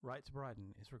Right to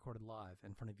Bryden is recorded live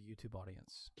in front of a YouTube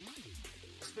audience.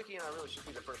 Spicky and I really should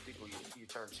be the first people you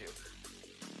turn to.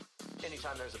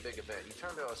 Anytime there's a big event, you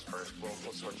turn to us first. We'll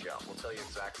sort you out. We'll tell you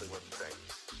exactly what to think.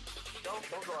 Don't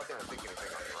go out there and think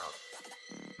anything on your own.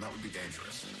 That would be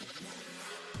dangerous.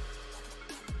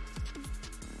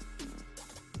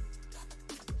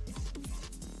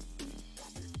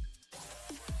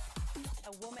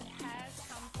 A woman has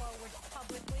come forward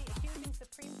publicly accusing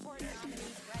Supreme Court nominee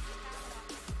Brett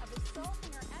Kavanaugh of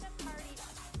assaulting her at a party.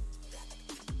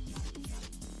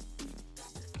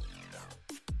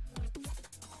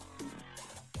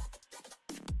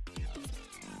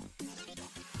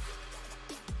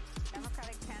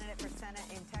 Democratic candidate for Senate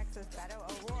in Texas, Beto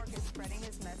O'Rourke, is spreading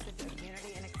his message of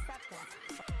unity and acceptance.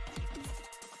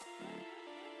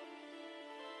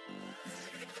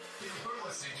 You're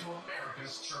listening to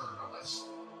America's Journalist.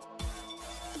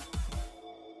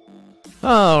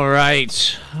 All right.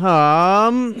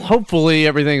 Hopefully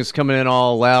everything's coming in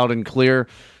all loud and clear.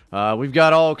 We've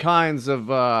got all kinds of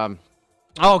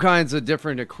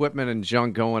different equipment and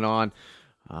junk going on.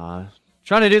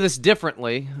 Trying to do this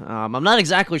differently. I'm not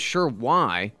exactly sure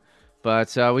why,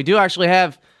 but we do actually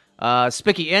have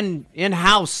Spicky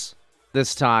in-house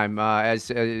this time, as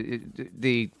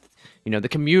the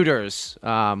commuters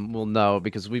will know,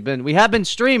 because we have been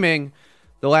streaming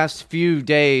the last few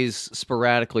days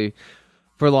sporadically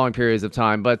for long periods of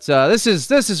time. But this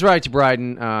is Right to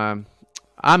Bryden.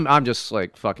 I'm just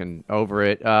like fucking over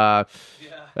it. Yeah.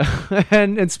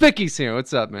 and Spicky's here.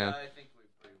 What's up, man? Yeah, I think we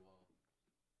pretty well.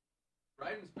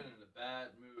 Bryden's been in a bad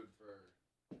mood for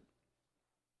a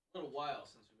little while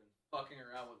since we've been fucking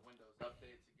around with Windows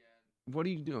updates again. What are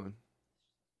you doing?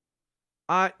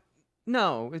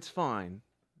 No, it's fine.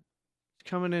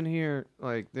 Coming in here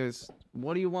like this.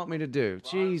 What do you want me to do? Ron's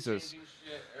Jesus. changing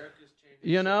shit, Erica's changing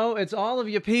You shit. know, it's all of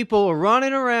you people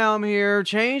running around here,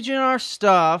 changing our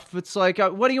stuff. It's like,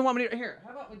 what do you want me to... Here,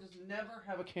 how about we just never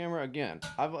have a camera again?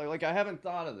 I haven't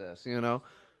thought of this, you know?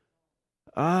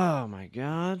 Oh, my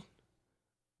God.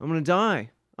 I'm going to die.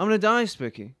 I'm going to die,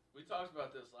 Spicky. We talked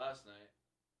about this last night.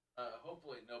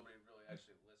 Hopefully nobody really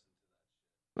actually listened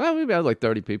to that. Well, we've had like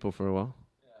 30 people for a while.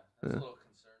 Yeah, that's Yeah. a little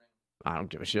concerning. I don't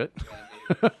give a shit.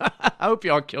 Yeah, I hope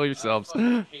y'all kill yourselves. I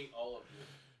fucking hate all of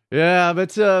you. Yeah,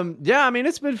 but, yeah, I mean,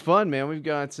 it's been fun, man. We've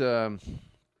got, I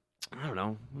don't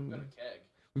know. We've got a keg.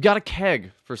 We've got a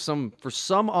keg for some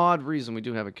odd reason. We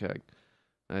do have a keg.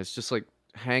 It's just like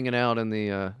hanging out in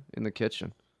the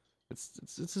kitchen.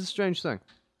 It's a strange thing.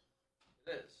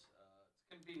 It is. It's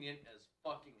convenient as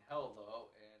fucking hell, though.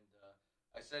 And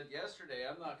I said yesterday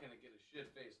I'm not going to get a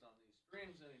shit faced on these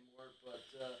streams anymore, but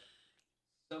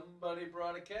somebody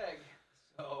brought a keg,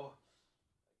 so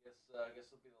I guess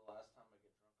it'll be the last time I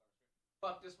get drunk on a stream.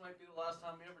 Fuck, this might be the last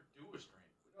time we ever do a stream.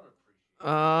 We don't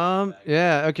appreciate it.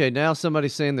 Yeah. Okay. Now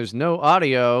somebody's saying there's no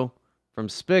audio from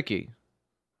Spicky,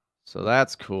 so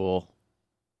that's cool.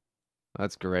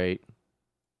 That's great.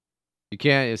 You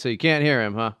can't hear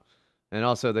him, huh? And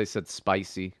also they said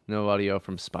spicy. No audio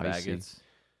from Spicy. Faggots.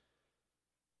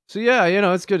 So yeah,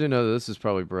 it's good to know that this is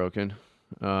probably broken.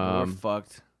 We're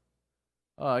fucked.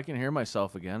 Oh, I can hear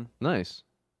myself again. Nice.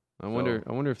 I wonder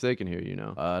if they can hear you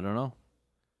now. I don't know.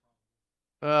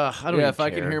 I don't. Yeah, even if I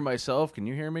care. can hear myself, can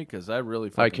you hear me? Because I really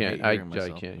fucking I can't. hate I hearing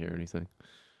myself. can't hear anything.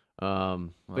 Well.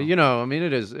 But I mean,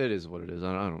 it is what it is.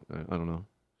 I don't know.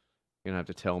 You're gonna have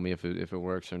to tell me if it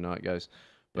works or not, guys.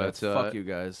 Yeah, But fuck you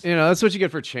guys. that's what you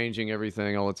get for changing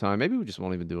everything all the time. Maybe we just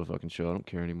won't even do a fucking show. I don't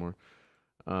care anymore.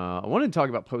 I wanted to talk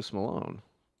about Post Malone,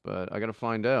 but I gotta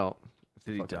find out.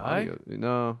 Did he Fucking die? audio-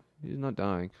 No, he's not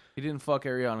dying. He didn't fuck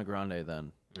Ariana Grande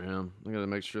then. Yeah, I gotta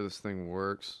make sure this thing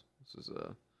works. This is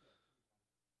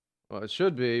well, it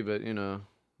should be, but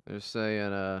they're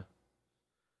saying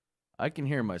I can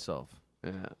hear myself.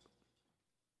 yeah.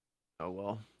 Oh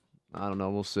well, I don't know.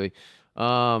 We'll see.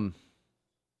 Yeah,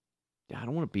 I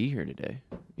don't want to be here today.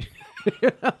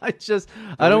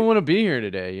 I don't want to be here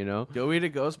today. Go eat a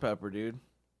ghost pepper, dude.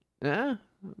 Yeah,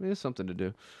 I mean, it's something to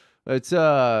do. It's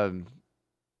I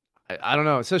don't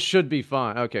know. It says should be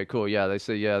fine. Okay, cool. Yeah, they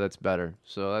say yeah, that's better.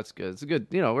 So that's good. It's a good.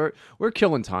 We're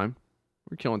killing time.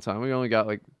 We're killing time. We only got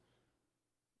like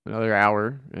another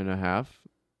hour and a half.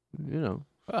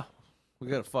 Oh, we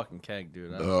got a fucking keg,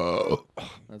 dude.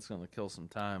 That's gonna kill some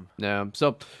time. Yeah.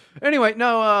 So, anyway,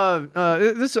 no.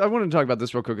 This I wanted to talk about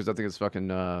this real quick because I think it's fucking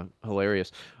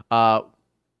hilarious.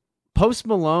 Post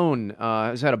Malone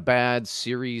has had a bad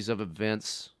series of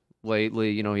events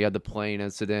lately. He had the plane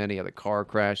incident, he had the car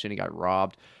crash, and he got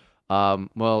robbed.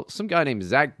 Well, some guy named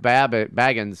Zach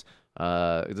Baggins,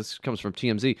 this comes from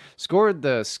TMZ, scored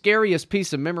the scariest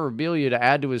piece of memorabilia to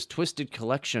add to his twisted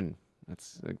collection.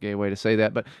 That's a gay way to say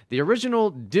that. But the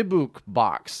original Dybbuk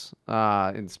box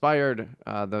inspired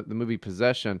the movie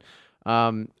Possession.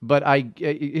 But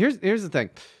here's the thing.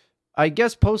 I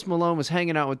guess Post Malone was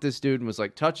hanging out with this dude and was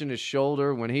like touching his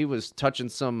shoulder when he was touching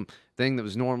some thing that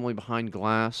was normally behind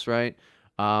glass, right?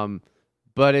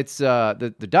 But it's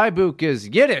the Dybbuk is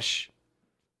Yiddish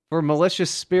for malicious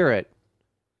spirit.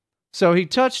 So he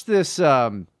touched this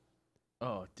demon.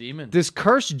 this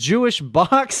cursed Jewish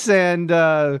box, and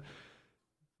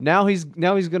now he's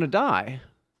gonna die.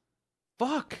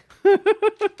 Fuck.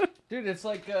 Dude, it's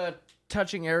like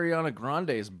touching Ariana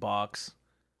Grande's box.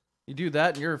 You do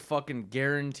that and you're a fucking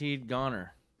guaranteed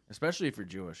goner. Especially if you're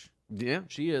Jewish. Yeah.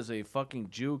 She is a fucking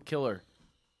Jew killer.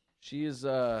 She is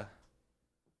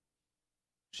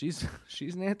she's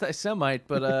an anti-Semite,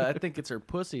 but I think it's her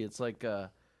pussy. It's like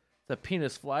it's a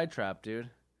penis flytrap, dude.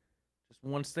 Just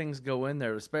once things go in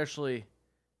there, especially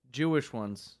Jewish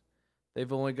ones,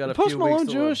 they've only got a Post few Malone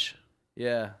weeks to live. Jewish?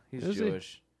 Yeah, he's Is he?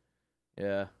 Jewish.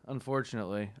 Yeah,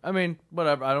 unfortunately. I mean,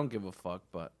 whatever. I don't give a fuck,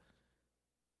 but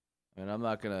I mean, I'm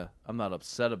not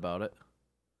upset about it.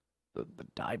 The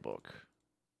Dybbuk.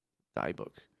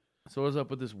 So what's up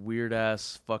with this weird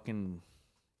ass fucking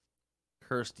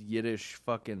cursed Yiddish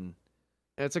fucking?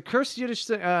 It's a cursed Yiddish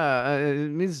thing. It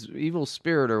means evil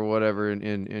spirit or whatever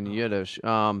in Yiddish.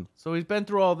 So he's been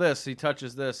through all this. He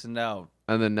touches this, and now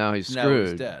he's screwed.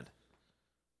 he's dead.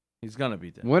 He's gonna be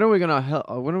dead. When are we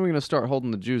gonna start holding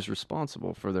the Jews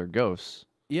responsible for their ghosts?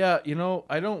 Yeah, you know,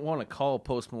 I don't want to call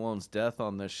Post Malone's death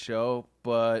on this show,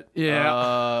 but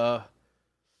Yeah.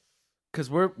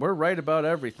 because we're right about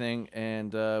everything,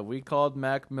 and we called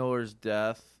Mac Miller's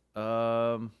death.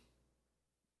 Yeah,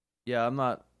 I'm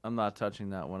not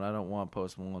touching that one. I don't want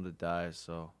Post Malone to die,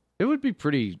 so It would be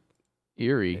pretty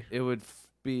eerie. it would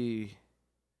be.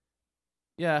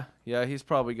 Yeah, he's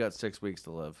probably got 6 weeks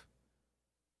to live.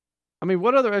 I mean,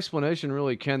 what other explanation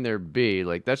really can there be?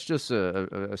 Like, that's just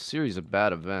a series of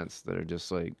bad events that are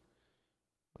just like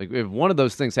if one of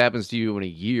those things happens to you in a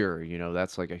year, you know,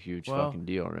 that's like a huge fucking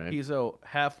deal, right? He's a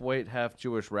half white, half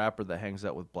Jewish rapper that hangs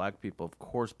out with black people. Of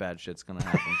course, bad shit's gonna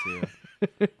happen to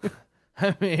you.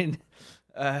 I mean,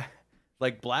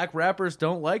 like black rappers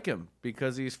don't like him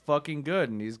because he's fucking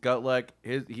good, and he's got like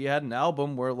he had an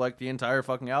album where like the entire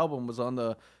fucking album was on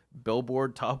the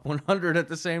Billboard Top 100 at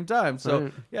the same time. So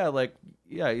Right.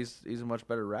 he's a much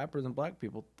better rapper than black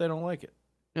people. They don't like it.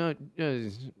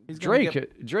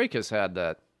 Drake has had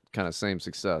that kind of same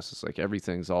success. It's like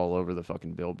everything's all over the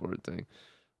fucking Billboard thing.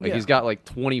 Like Yeah. he's got like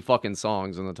 20 fucking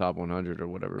songs in the top 100 or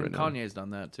whatever. And right now. Kanye's done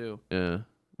that too. Yeah.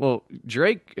 Well,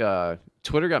 Drake,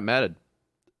 Twitter got mad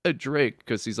at Drake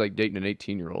because he's like dating an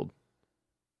 18-year-old.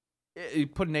 You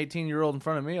put an 18-year-old in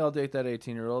front of me, I'll date that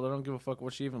 18-year-old. I don't give a fuck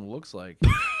what she even looks like.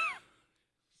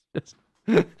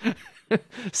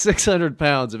 600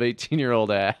 pounds of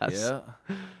 18-year-old ass. Yeah.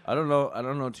 I don't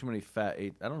know too many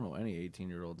I don't know any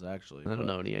 18-year-olds actually. I don't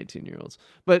know any 18-year-olds.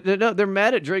 But no, they're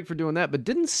mad at Drake for doing that. But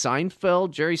didn't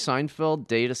Jerry Seinfeld,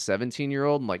 date a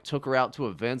 17-year-old and like took her out to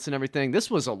events and everything? This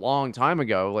was a long time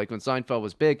ago, like when Seinfeld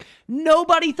was big.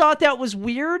 Nobody thought that was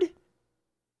weird.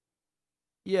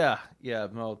 Yeah.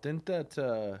 No, didn't that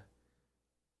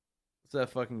what's that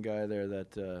fucking guy there,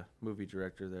 that movie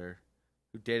director there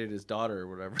who dated his daughter or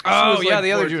whatever? She Oh, was, yeah, like,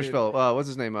 the other 14. Jewish fellow. What's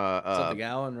his name? Something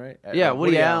Allen, right? Yeah,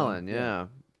 Woody Allen. Yeah,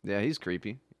 he's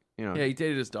creepy. You know. Yeah, he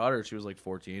dated his daughter. She was like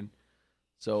 14.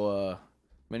 So,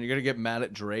 man, you're gonna get mad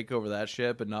at Drake over that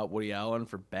shit, but not Woody Allen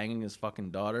for banging his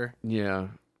fucking daughter. Yeah.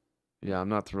 I'm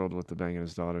not thrilled with the banging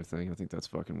his daughter thing. I think that's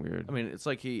fucking weird. I mean, it's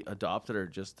like he adopted her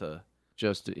just to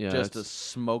to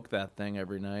smoke that thing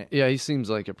every night. Yeah, he seems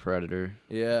like a predator.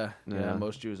 Yeah, Yeah.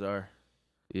 most Jews are.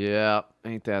 Yeah,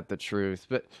 ain't that the truth?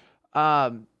 But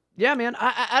yeah, man,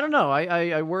 I don't know.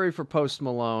 I worry for Post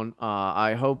Malone.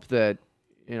 I hope that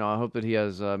he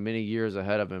has many years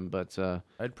ahead of him. But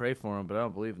I'd pray for him, but I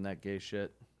don't believe in that gay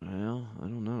shit. well, I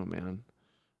don't know, man.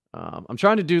 I'm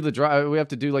trying to do the drive. We have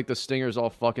to do like the stingers all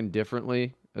fucking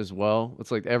differently as well.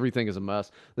 It's like everything is a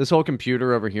mess. This whole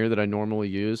computer over here that I normally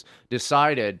use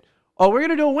decided, oh, we're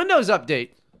gonna do a Windows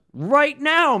update right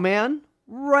now, man,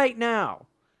 right now.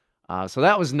 So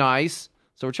that was nice.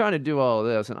 So we're trying to do all of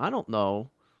this, and I don't know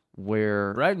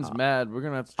where. Bryden's mad. We're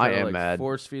gonna have to try I to am like mad.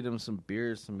 force feed him some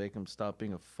beers to make him stop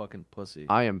being a fucking pussy.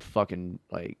 I am fucking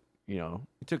like, He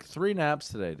took 3 naps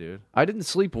today, dude. I didn't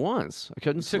sleep once. I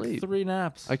couldn't He took sleep. 3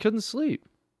 naps. I couldn't sleep.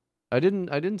 I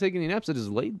didn't take any naps. I just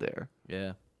laid there.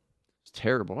 Yeah. It's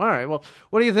terrible. All right. Well,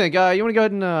 what do you think? You want to go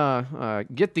ahead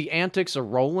and get the antics a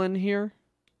rolling here?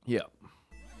 Yeah.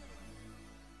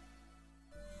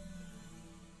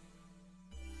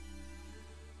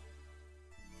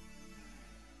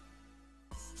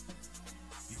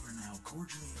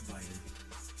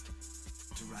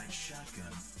 that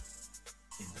shotgun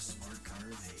in the smart car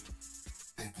of hate.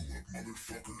 Buckle up,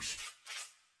 motherfuckers.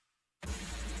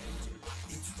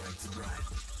 It's Right to Ride.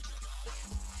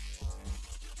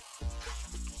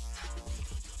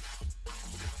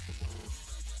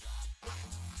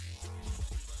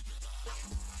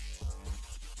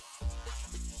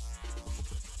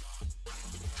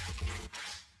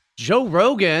 Joe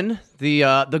Rogan,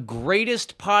 the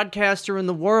greatest podcaster in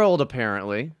the world,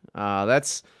 apparently.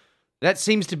 That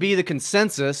seems to be the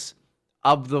consensus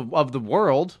of the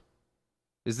world.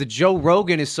 Is that Joe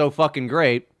Rogan is so fucking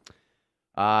great?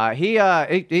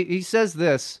 He says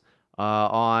this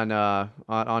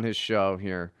on his show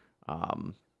here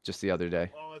just the other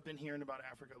day. All I've been hearing about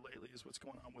Africa lately is what's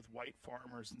going on with white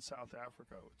farmers in South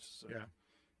Africa, which is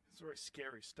it's very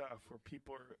scary stuff where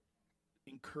people are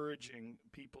encouraging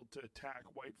people to attack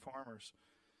white farmers.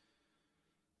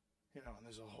 You know, and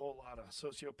there's a whole lot of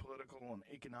socio-political and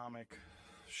economic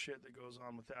shit that goes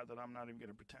on with that I'm not even going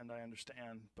to pretend I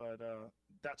understand. But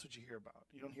that's what you hear about.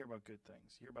 You don't hear about good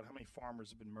things. You hear about how many farmers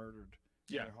have been murdered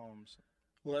in their homes.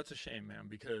 Well, that's a shame, man,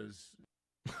 because...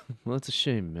 Well, that's a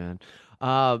shame, man.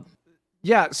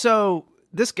 So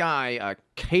this guy,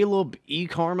 Caleb E.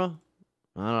 Karma,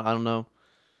 I don't know.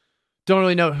 Don't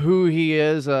really know who he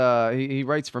is. He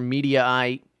writes for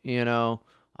Mediaite, you know.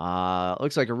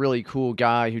 Looks like a really cool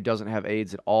guy who doesn't have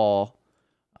AIDS at all.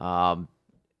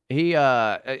 He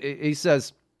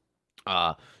says,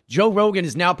 Joe Rogan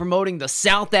is now promoting the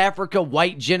South Africa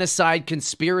white genocide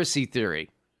conspiracy theory.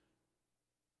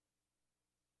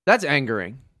 That's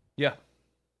angering. Yeah.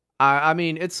 I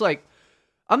mean, it's like,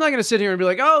 I'm not going to sit here and be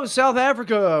like, oh, South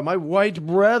Africa, my white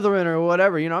brethren or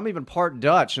whatever. You know, I'm even part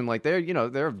Dutch and like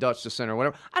they're of Dutch descent or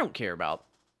whatever. I don't care about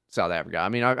South Africa. I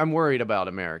mean, I'm worried about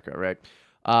America, right?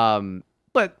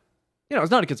 But, you know,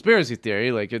 it's not a conspiracy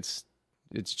theory. Like it's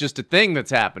just a thing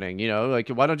that's happening, you know? Like,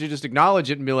 why don't you just acknowledge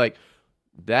it and be like,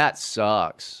 that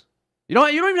sucks. You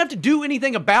don't even have to do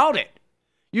anything about it.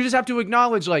 You just have to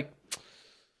acknowledge like,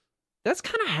 that's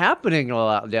kind of happening a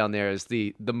lot down there is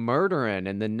the murdering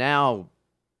and then now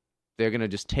they're going to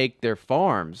just take their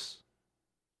farms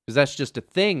because that's just a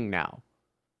thing now.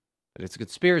 But it's a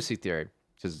conspiracy theory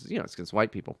because, you know, it's against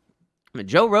white people. I mean,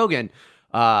 Joe Rogan,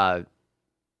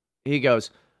 he goes,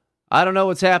 I don't know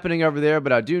what's happening over there,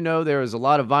 but I do know there is a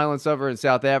lot of violence over in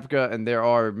South Africa, and there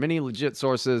are many legit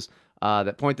sources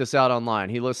that point this out online.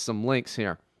 He lists some links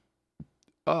here.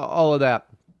 All of that.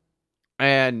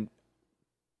 And,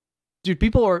 dude,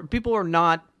 people are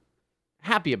not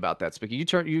happy about that, Spicky.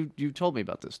 You told me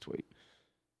about this tweet.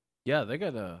 Yeah, they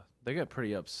got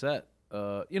pretty upset.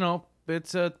 You know,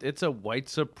 it's a white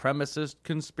supremacist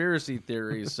conspiracy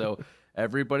theory, so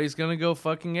everybody's gonna go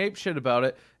fucking ape shit about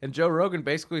it. And Joe Rogan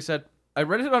basically said, I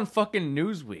read it on fucking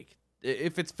Newsweek.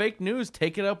 If it's fake news,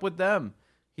 take it up with them.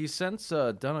 He's since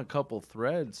done a couple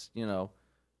threads, you know,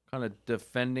 kind of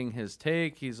defending his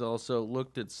take. He's also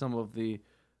looked at some of the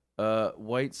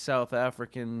white South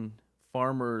African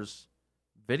farmers'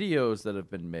 videos that have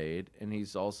been made, and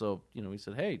he's also, you know, he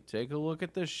said, hey, take a look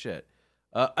at this shit.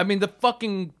 I mean,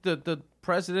 the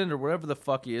president or whatever the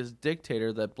fuck he is,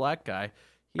 dictator, that black guy,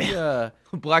 he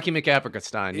Blackie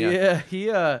McAfrica-Stein,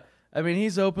 I mean,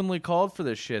 he's openly called for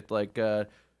this shit, like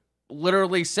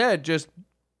literally said, just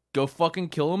go fucking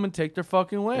kill them and take their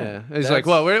fucking land. Yeah. He's like,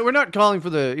 well, we're not calling for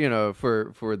the, you know,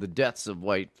 for the deaths of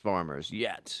white farmers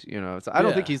yet, you know. I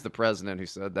don't think he's the president who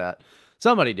said that.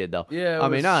 Somebody did, though. Yeah, I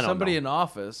mean, I don't somebody know. in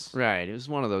office. Right, it was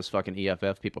one of those fucking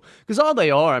EFF people. Because all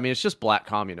they are, I mean, it's just black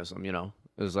communism, you know.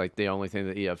 It's like the only thing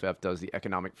that EFF does, the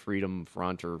Economic Freedom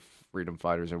Front or Freedom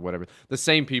Fighters or whatever. The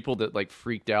same people that, like,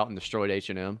 freaked out and destroyed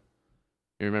H&M.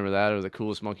 You remember that? Or the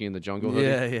coolest monkey in the jungle hoodie?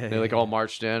 Yeah. They, like, all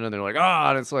marched in, and they're like,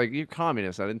 and it's like, you're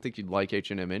communists. I didn't think you'd like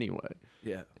H&M anyway.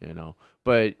 Yeah. You know?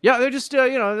 But, yeah, they're just,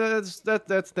 you know, that's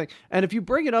the thing. And if you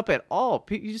bring it up at all,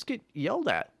 you just get yelled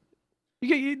at.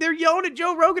 They're yelling at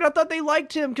Joe Rogan. I thought they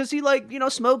liked him because he, like, you know,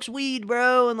 smokes weed,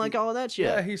 bro, and, like, all of that shit.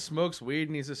 Yeah, he smokes weed,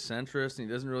 and he's a centrist, and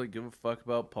he doesn't really give a fuck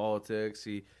about politics.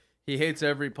 He hates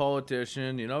every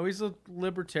politician. You know, he's a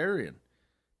libertarian.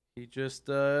 He just,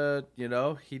 you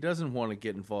know, he doesn't want to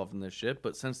get involved in this shit,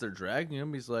 but since they're dragging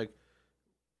him, he's, like,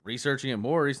 researching it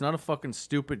more. He's not a fucking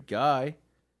stupid guy.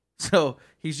 So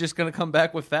he's just going to come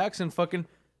back with facts and fucking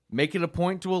make it a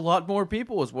point to a lot more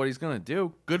people is what he's going to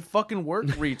do. Good fucking work,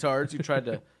 retards. You tried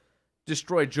to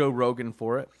destroy Joe Rogan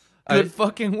for it. Good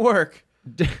fucking work.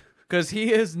 Because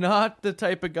he is not the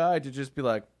type of guy to just be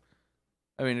like,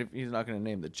 I mean, he's not going to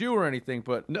name the Jew or anything,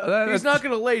 but he's not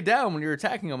going to lay down when you're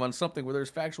attacking him on something where there's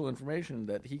factual information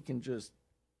that he can just...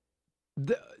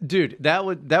 Dude, that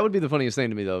would be the funniest thing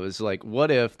to me, though, is like,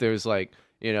 what if there's like,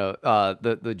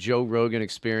 the Joe Rogan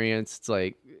experience. It's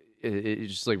like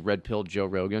it's just like red pill Joe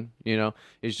Rogan.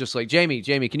 It's just like Jamie,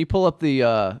 can you pull up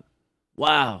the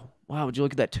wow, would you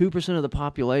look at that 2% of the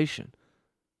population?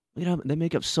 They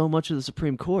make up so much of the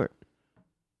Supreme Court.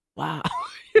 Wow.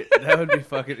 That would be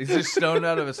fucking. He's just stoned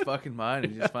out of his fucking mind.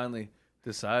 He just finally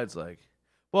decides, like,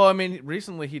 well, I mean,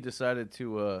 recently he decided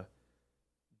to.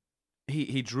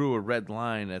 He drew a red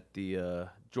line at the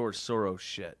George Soros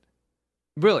shit.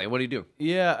 Really? What did he do?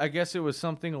 Yeah, I guess it was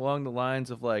something along the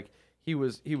lines of like he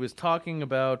was talking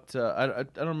about. I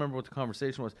don't remember what the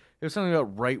conversation was. It was something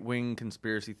about right-wing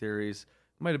conspiracy theories.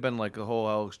 It might have been like the whole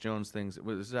Alex Jones things. It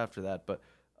was after that, but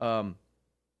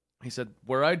he said,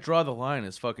 where I draw the line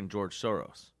is fucking George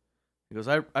Soros. He goes,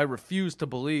 I refuse to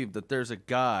believe that there's a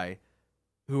guy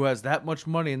who has that much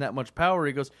money and that much power.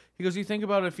 He goes, you think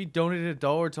about it, if he donated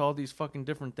 $1 to all these fucking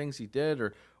different things he did,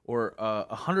 or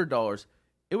 $100,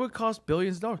 it would cost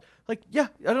billions of dollars. Like, yeah,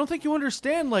 I don't think you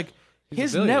understand, like,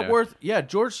 his net worth,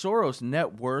 George Soros'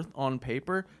 net worth on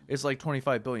paper is like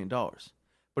 $25 billion.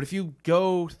 But if you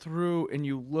go through and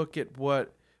you look at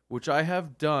which I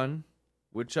have done,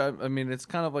 which I mean, it's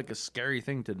kind of like a scary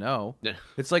thing to know. Yeah.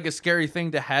 It's like a scary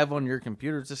thing to have on your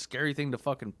computer. It's a scary thing to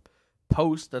fucking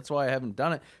post. That's why I haven't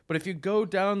done it. But if you go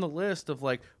down the list of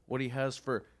like what he has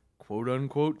for quote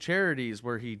unquote charities,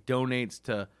 where he donates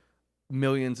to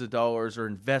millions of dollars or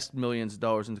invests millions of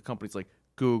dollars into companies like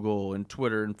Google and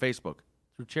Twitter and Facebook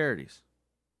through charities.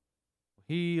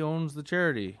 He owns the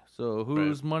charity. So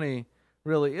whose money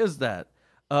really is that?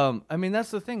 I mean,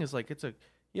 that's the thing, is like,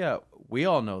 we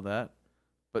all know that.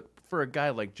 But for a guy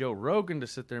like Joe Rogan to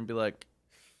sit there and be like,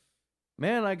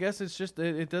 man, I guess it's just,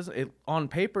 it doesn't, on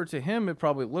paper to him, it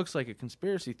probably looks like a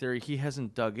conspiracy theory. He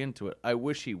hasn't dug into it. I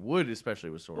wish he would, especially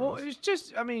with Soros. Well, it's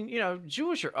just, I mean,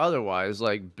 Jewish or otherwise,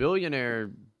 like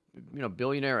billionaire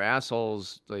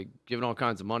assholes, like giving all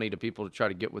kinds of money to people to try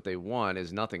to get what they want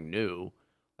is nothing new.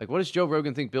 Like, what does Joe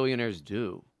Rogan think billionaires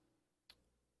do?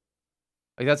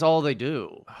 Like, that's all they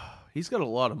do. He's got a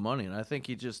lot of money, and I think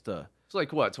he just, it's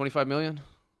like, what, 25 million?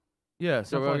 Yeah,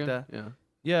 something like that. Yeah.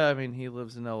 Yeah, I mean, he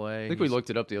lives in L.A. I think we looked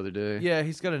it up the other day. Yeah,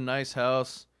 he's got a nice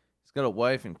house. He's got a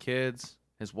wife and kids.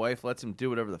 His wife lets him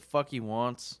do whatever the fuck he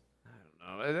wants.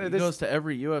 I don't know. He goes to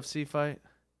every UFC fight.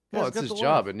 Well, it's his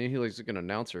job, and he's like an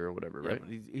announcer or whatever, right?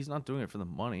 Yeah, he's not doing it for the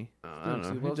money. I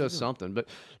don't know. He does something, but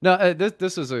no.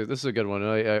 This is a good one.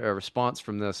 A response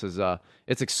from this is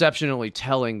it's exceptionally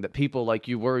telling that people like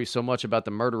you worry so much about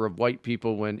the murder of white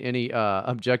people when any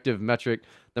objective metric,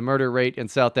 the murder rate in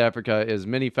South Africa is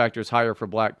many factors higher for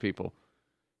black people.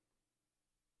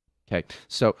 Okay,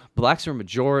 so blacks are a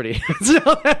majority in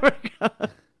South Africa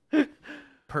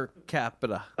per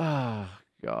capita. Oh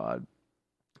God.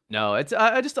 No, I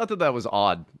just thought that was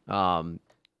odd,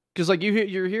 because like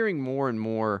you're hearing more and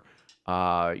more,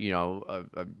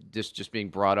 just being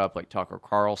brought up, like Tucker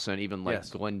Carlson, even like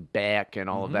Glenn Beck and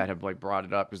all of that have like brought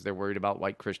it up because they're worried about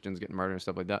white Christians getting murdered and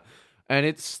stuff like that, and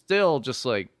it's still just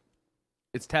like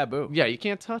it's taboo. Yeah, you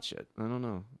can't touch it. I don't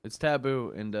know. It's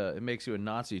taboo, and it makes you a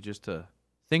Nazi just to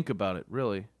think about it.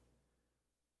 Really,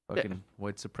 fucking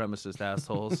white supremacist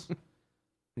assholes.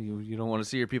 You don't want to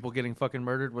see your people getting fucking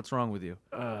murdered? What's wrong with you?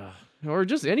 Or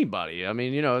just anybody. I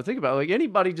mean, think about it, like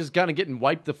anybody just kind of getting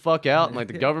wiped the fuck out, and like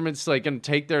the government's like gonna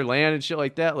take their land and shit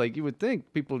like that. Like you would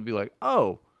think people would be like,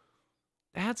 oh,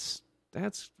 that's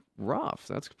rough.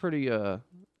 That's pretty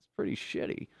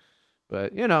shitty.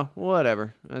 But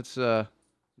whatever. That's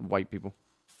white people.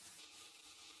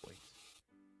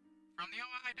 From the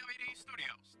OIWD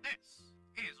studios, this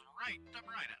is Right to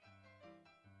Brighton.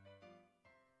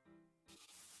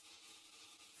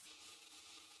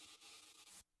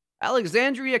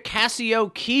 Alexandria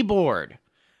Casio keyboard,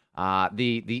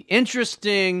 the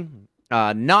interesting,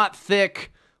 not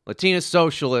thick Latina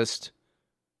socialist.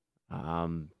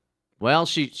 Well,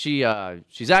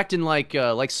 she's acting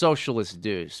like socialists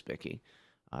do, Spicky.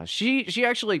 She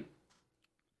actually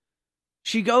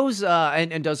goes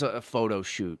and does a photo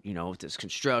shoot, with this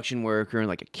construction worker and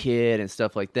like a kid and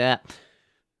stuff like that,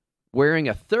 wearing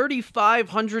a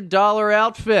 $3,500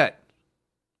 outfit.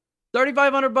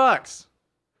 $3,500.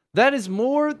 That is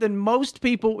more than most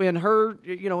people in her,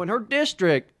 in her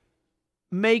district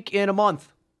make in a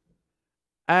month.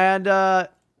 And,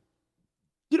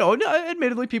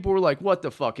 admittedly, people were like, what the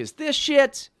fuck is this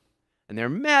shit? And they're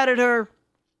mad at her.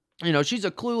 She's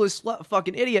a clueless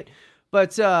fucking idiot.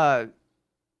 But,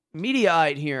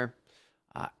 Mediaite here.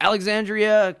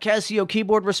 Alexandria Casio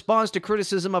keyboard responds to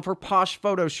criticism of her posh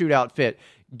photo shoot outfit.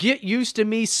 Get used to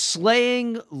me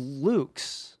slaying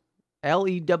Luke's.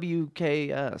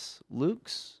 Lewks.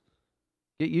 Lukes?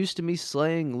 Get used to me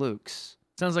slaying Lukes.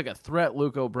 Sounds like a threat,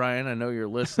 Luke O'Brien. I know you're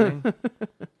listening.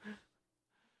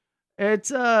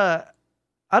 It's I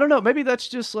don't know. Maybe that's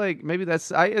just like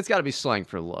it's got to be slang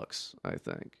for looks. I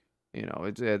think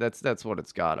that's what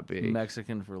it's got to be.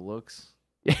 Mexican for looks.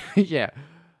 Yeah.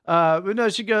 But no,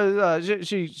 she goes.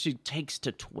 She takes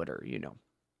to Twitter.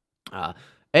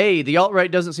 A, the alt-right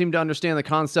doesn't seem to understand the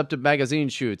concept of magazine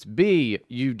shoots. B,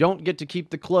 you don't get to keep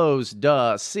the clothes.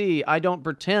 Duh. C, I don't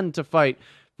pretend to fight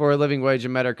for a living wage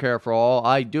and Medicare for all.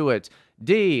 I do it.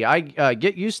 D, I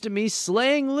get used to me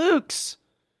slaying Lukes.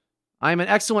 I am an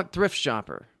excellent thrift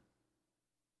shopper.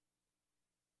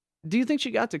 Do you think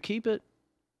she got to keep it?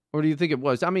 Or do you think it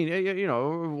was? I mean, it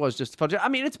was just fun. I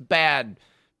mean, it's bad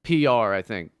PR, I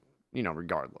think,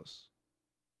 regardless.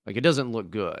 Like, it doesn't look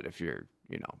good if you're,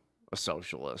 a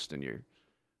socialist and you're,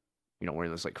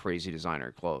 wearing this, like, crazy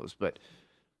designer clothes. But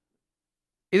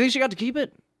you think she got to keep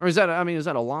it? Or is that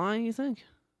a lie, you think?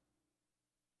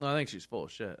 No, I think she's full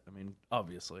of shit. I mean,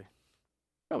 obviously.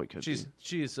 Probably could be.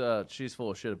 She's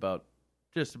full of shit about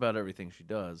just about everything she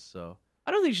does, so.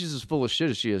 I don't think she's as full of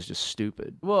shit as she is just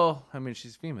stupid. Well, I mean,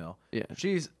 she's female. Yeah.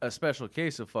 She's a special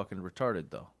case of fucking retarded,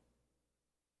 though.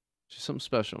 She's something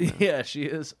special, man. Yeah, she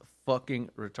is fucking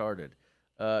retarded.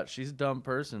 She's a dumb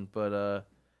person, but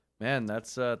man,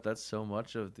 that's so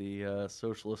much of the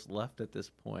socialist left at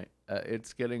this point.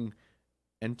 It's getting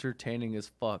entertaining as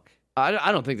fuck.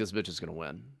 I don't think this bitch is gonna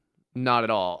win. Not at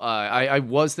all. I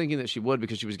was thinking that she would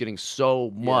because she was getting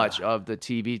so much of the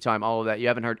TV time, all of that. You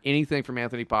haven't heard anything from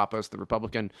Anthony Pappas, the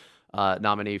Republican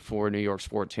nominee for New York's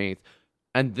 14th.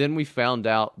 And then we found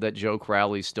out that Joe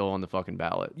Crowley's still on the fucking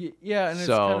ballot. Yeah, and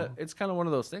it's kind of one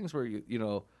of those things where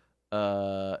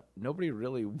nobody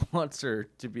really wants her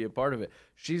to be a part of it.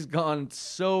 She's gone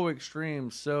so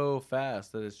extreme so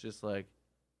fast that it's just like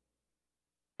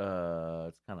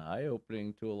it's kind of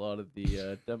eye-opening to a lot of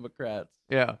the Democrats.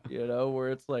 Yeah. Where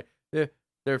it's like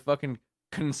they're fucking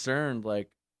concerned like,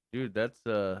 dude, that's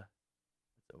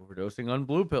overdosing on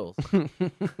blue pills.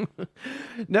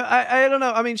 No, I don't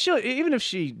know. I mean, even if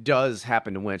she does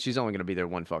happen to win, she's only going to be there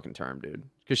one fucking term, dude.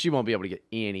 Because she won't be able to get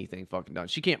anything fucking done.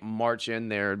 She can't march in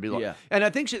there and be like, and I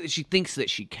think she thinks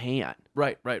that she can.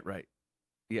 Right.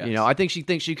 Yeah. I think she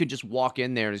thinks she could just walk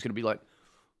in there and it's going to be like,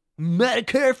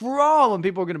 Medicare for all. And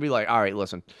people are going to be like, all right,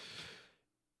 listen,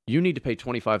 you need to pay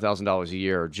 $25,000 a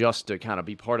year just to kind of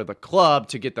be part of the club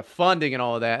to get the funding and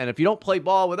all of that. And if you don't play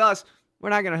ball with us, we're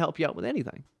not going to help you out with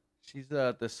anything. She's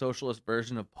the socialist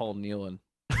version of Paul Nealon.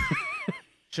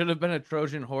 Should have been a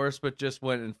Trojan horse, but just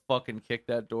went and fucking kicked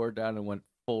that door down and went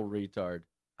full retard.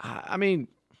 I mean,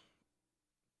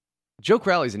 Joe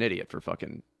Crowley's an idiot for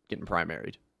fucking getting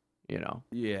primaried.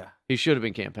 Yeah. He should have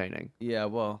been campaigning. Yeah,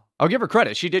 well. I'll give her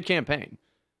credit. She did campaign.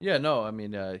 Yeah, no, I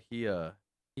mean,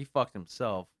 he fucked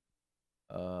himself.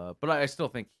 But I still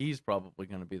think he's probably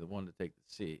going to be the one to take the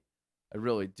seat. I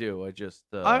really do. I just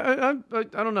I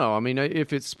don't know. I mean,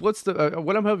 if it splits the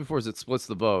what I'm hoping for is it splits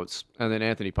the votes, and then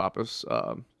Anthony Pappas,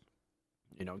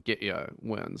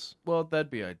 wins. Well, that'd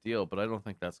be ideal, but I don't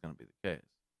think that's going to be the case.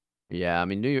 Yeah, I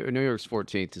mean, New York's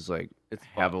 14th is like it's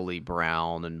heavily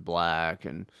brown and black,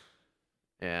 and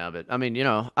but I mean,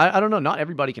 I don't know. Not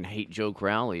everybody can hate Joe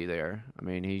Crowley there. I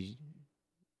mean, he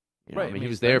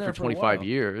was there for 25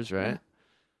 years, right? Yeah.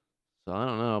 So I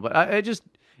don't know, but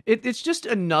it's just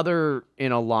another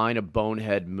in a line of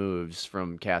bonehead moves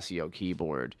from Casio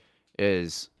Keyboard.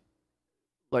 Is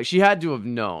like she had to have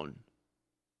known,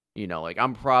 like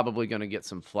I'm probably gonna get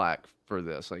some flack for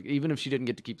this. Like even if she didn't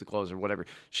get to keep the clothes or whatever,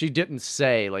 she didn't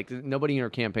say like nobody in her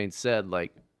campaign said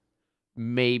like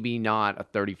maybe not a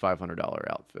 $3,500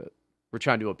 outfit. We're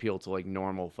trying to appeal to like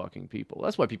normal fucking people.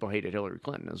 That's why people hated Hillary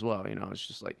Clinton as well. It's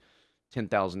just like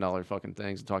 $10,000 fucking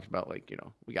things and talking about like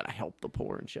we gotta help the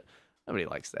poor and shit. Nobody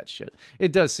likes that shit.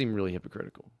 It does seem really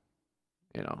hypocritical,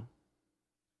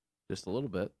 Just a little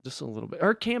bit. Just a little bit.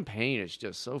 Her campaign is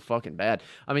just so fucking bad.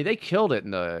 I mean, they killed it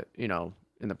in the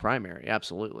in the primary,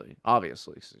 absolutely,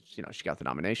 obviously. She got the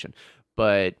nomination,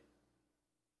 but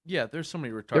yeah, there's so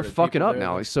many retarded. They're fucking up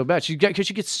now. It's so bad. Because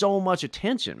she gets so much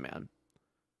attention, man.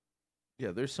 Yeah,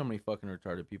 there's so many fucking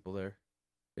retarded people there.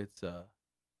 It's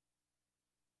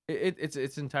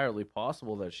it's entirely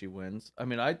possible that she wins. I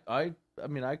mean, I kind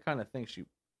of think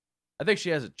I think she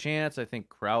has a chance. I think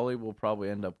Crowley will probably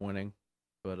end up winning,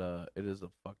 but it is a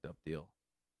fucked up deal.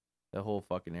 That whole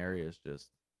fucking area is just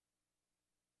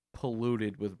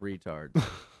polluted with retards.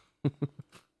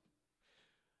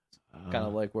 Kind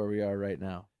of like where we are right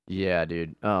now. Yeah,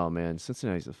 dude. Oh man,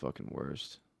 Cincinnati's the fucking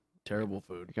worst. Terrible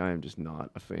food. Like, I am just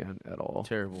not a fan at all.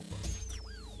 Terrible food.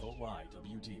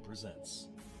 OYWT presents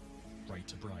Right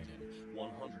to Bryden. 100%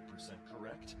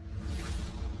 correct.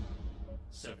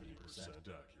 70% accurate.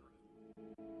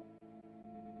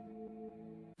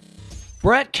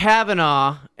 Brett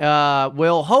Kavanaugh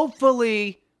will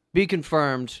hopefully be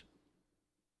confirmed,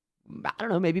 I don't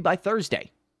know, maybe by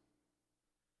Thursday.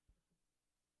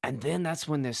 And then that's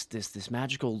when this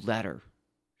magical letter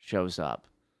shows up.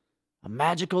 A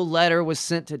magical letter was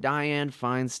sent to Dianne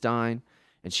Feinstein,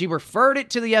 and she referred it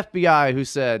to the FBI, who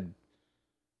said,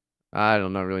 I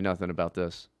don't know really nothing about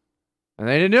this. And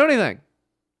they didn't do anything.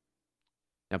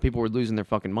 Now, people were losing their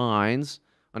fucking minds.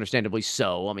 Understandably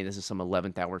so. I mean, this is some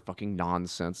 11th hour fucking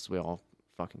nonsense. We all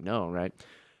fucking know, right?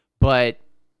 But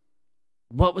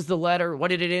what was the letter? What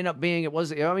did it end up being? It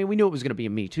was, I mean, we knew it was going to be a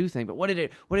Me Too thing, but what did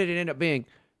it end up being?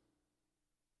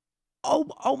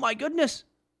 Oh my goodness.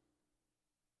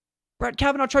 Brett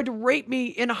Kavanaugh tried to rape me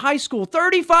in high school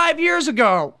 35 years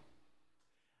ago.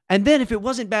 And then if it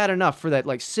wasn't bad enough for that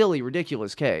like silly,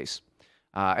 ridiculous case,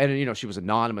 and you know, she was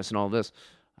anonymous and all this,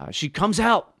 she comes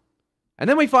out. And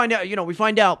then we find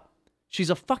out she's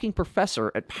a fucking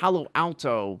professor at Palo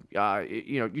Alto,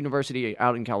 university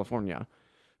out in California,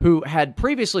 who had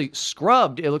previously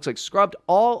scrubbed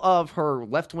all of her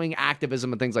left-wing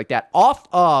activism and things like that off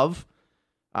of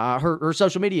her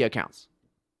social media accounts.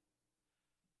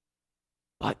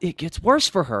 But it gets worse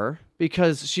for her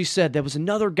because she said there was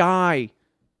another guy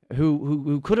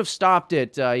who could have stopped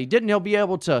it. He'll be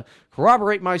able to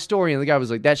corroborate my story. And the guy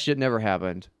was like, that shit never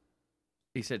happened.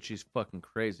 He said she's fucking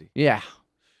crazy. Yeah.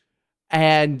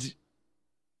 And,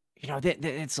 you know,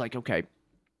 it's like, okay,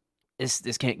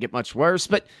 this can't get much worse.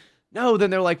 But no, then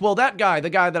they're like, well, the guy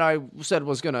that I said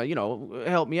was going to,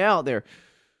 help me out there,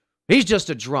 he's just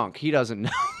a drunk. He doesn't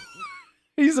know.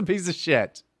 He's a piece of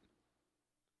shit.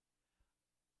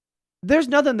 There's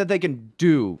nothing that they can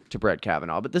do to Brett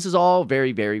Kavanaugh, but this is all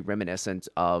very, very reminiscent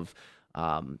of,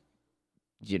 Clarence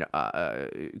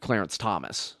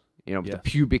Thomas. With the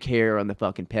pubic hair on the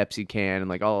fucking Pepsi can and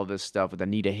like all of this stuff with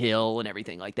Anita Hill and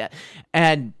everything like that.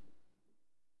 And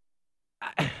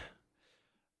I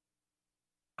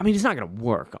mean, it's not going to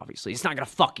work, obviously. It's not going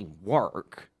to fucking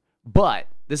work. But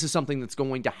this is something that's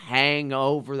going to hang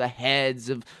over the heads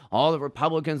of all the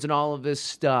Republicans and all of this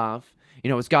stuff.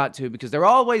 It's got to, because they're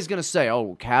always going to say,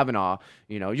 oh, Kavanaugh,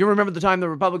 you remember the time the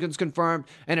Republicans confirmed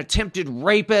an attempted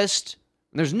rapist?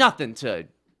 And there's nothing to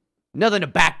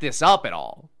back this up at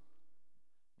all.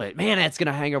 But man, that's going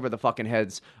to hang over the fucking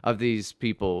heads of these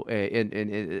people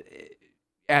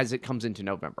as it comes into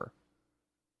November.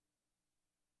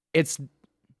 It's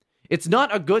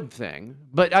not a good thing,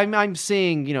 but I'm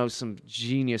seeing, some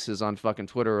geniuses on fucking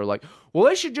Twitter are like, well,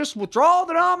 they should just withdraw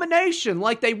the nomination,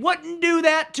 like they wouldn't do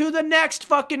that to the next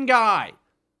fucking guy.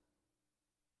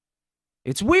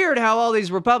 It's weird how all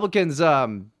these Republicans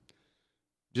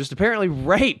just apparently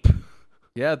rape.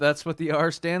 Yeah, that's what the R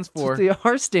stands for. That's what the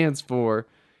R stands for.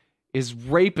 Is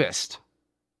rapist.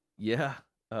 Yeah.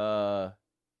 God,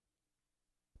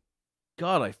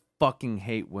 I fucking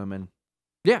hate women.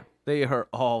 Yeah. They are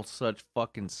all such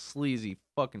fucking sleazy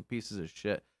fucking pieces of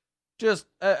shit. Just,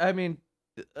 I mean,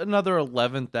 another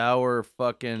 11th hour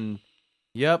fucking,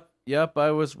 yep,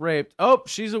 I was raped. Oh,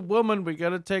 she's a woman. We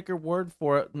gotta take her word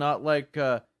for it. Not like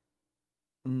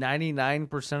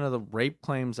 99% of the rape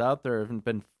claims out there haven't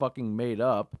been fucking made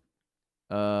up.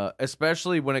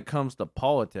 Especially when it comes to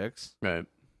politics. Right.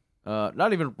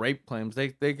 Not even rape claims. They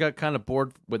got kind of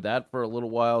bored with that for a little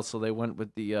while, so they went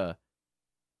with the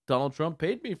Donald Trump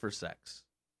paid me for sex.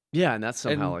 Yeah, and that's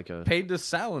somehow paid to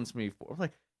silence me for.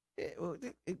 Like,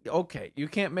 okay, you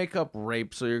can't make up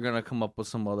rape, so you're gonna come up with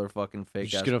some other fucking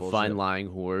fake. You're just gonna find lying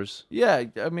whores. Yeah,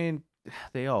 I mean,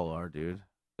 they all are, dude.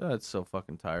 That's so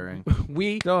fucking tiring.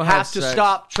 We don't have to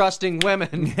stop trusting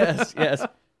women.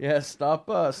 Yes,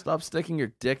 stop sticking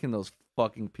your dick in those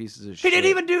fucking pieces of shit. He didn't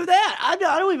even do that. I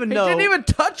don't even know. He didn't even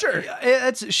touch her.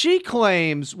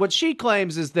 What she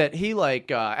claims is that he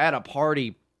at a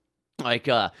party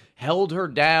held her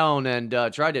down and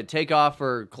tried to take off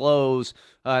her clothes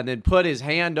and then put his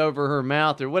hand over her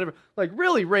mouth or whatever. Like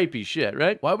really rapey shit,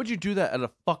 right? Why would you do that at a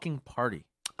fucking party?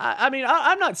 I mean,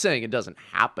 I'm not saying it doesn't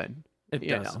happen. It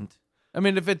doesn't. I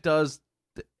mean, if it does,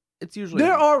 it's usually...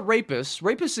 There are rapists.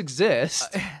 Rapists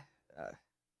exist. Sure.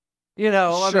 I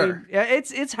mean,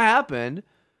 it's happened.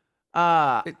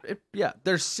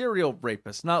 They're serial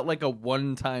rapists, not like a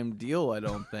one-time deal, I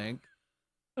don't think.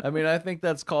 I mean, I think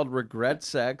that's called regret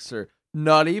sex, or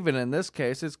not even in this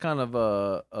case. It's kind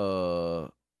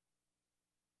of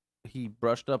he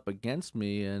brushed up against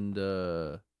me and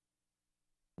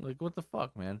like, what the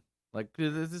fuck, man? Like,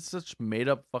 it's such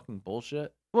made-up fucking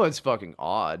bullshit. Well, it's fucking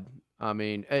odd. I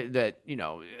mean,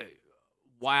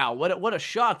 wow, what a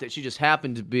shock that she just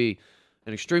happened to be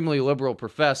an extremely liberal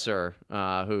professor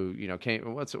who,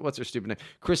 came. What's her stupid name?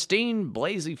 Christine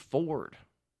Blasey Ford.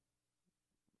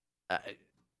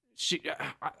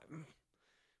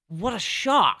 What a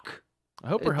shock! I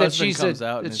hope her husband comes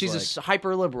out and she's a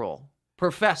hyper liberal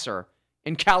professor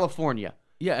in California.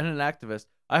 Yeah, and an activist.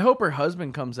 I hope her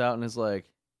husband comes out and is like,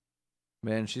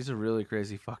 man, she's a really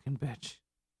crazy fucking bitch.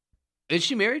 Is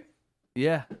she married?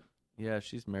 Yeah. Yeah,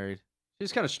 she's married. She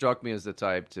just kind of struck me as the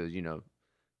type to,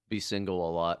 be single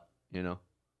a lot,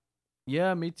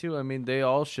 Yeah, me too. I mean, they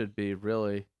all should be,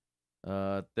 really.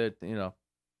 They're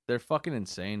fucking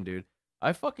insane, dude.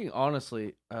 I fucking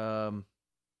honestly,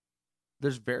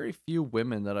 there's very few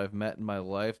women that I've met in my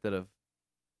life that have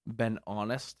been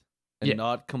honest and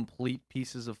not complete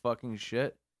pieces of fucking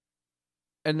shit.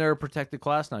 And they're a protected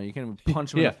class now. You can't even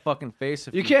punch them in the fucking face.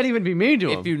 If you can't even be mean to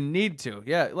them. If you need to.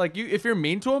 Yeah, like if you're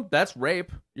mean to them, that's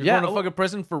rape. You're going to fucking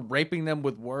prison for raping them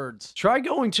with words. Try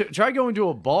going to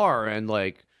a bar and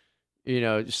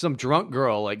some drunk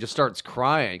girl just starts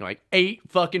crying. 8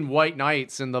 fucking white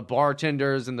knights and the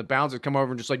bartenders and the bouncers come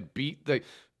over and just beat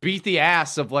the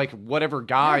ass of whatever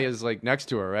guy is next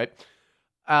to her, right?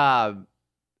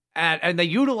 And they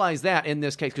utilize that in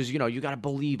this case because, you got to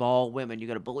believe all women. You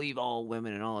got to believe all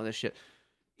women and all of this shit.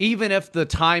 Even if the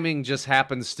timing just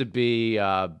happens to be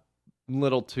a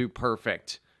little too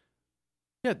perfect.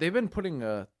 Yeah, they've been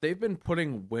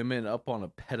putting women up on a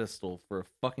pedestal for a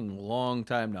fucking long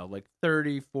time now.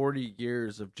 30, 40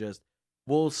 years of just,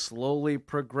 we'll slowly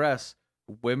progress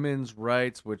women's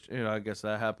rights, which, I guess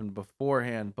that happened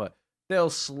beforehand, but they're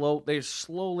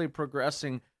slowly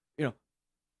progressing,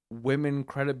 women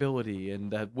credibility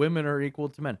and that women are equal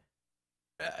to men.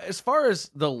 As far as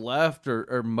the left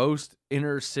or most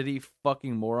inner city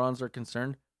fucking morons are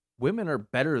concerned, women are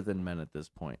better than men at this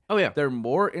point. Oh yeah, they're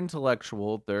more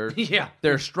intellectual. They're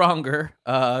they're stronger.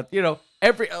 All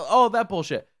that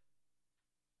bullshit.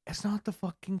 It's not the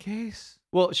fucking case.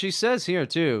 Well, she says here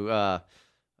too.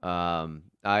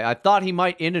 I thought he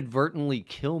might inadvertently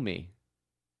kill me.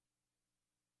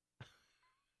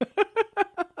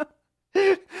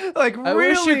 I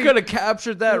wish you could have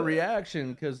captured that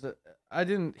reaction because I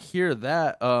didn't hear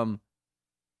that.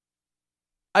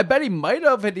 I bet he might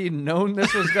have had he known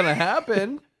this was going to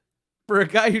happen for a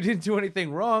guy who didn't do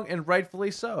anything wrong, and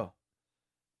rightfully so.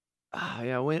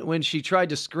 Yeah, when she tried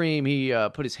to scream, he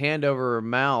put his hand over her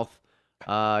mouth.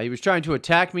 He was trying to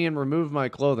attack me and remove my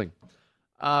clothing.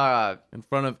 In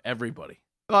front of everybody.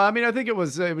 Well, I mean, I think it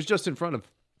was just in front of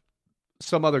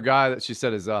some other guy that she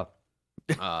said is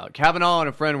Kavanaugh and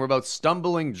a friend were both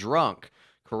stumbling drunk,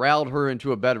 corralled her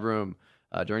into a bedroom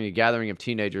during a gathering of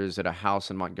teenagers at a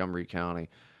house in Montgomery County.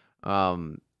 I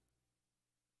mean,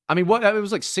 it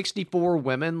was 64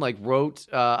 women wrote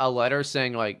a letter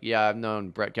saying yeah, I've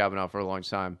known Brett Kavanaugh for a long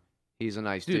time. He's a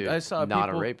nice dude. I saw not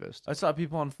people, a rapist. I saw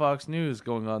people on Fox News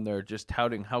going on there just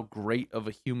touting how great of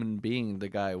a human being the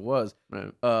guy was.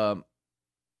 Right.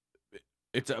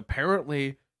 It's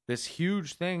apparently this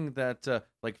huge thing that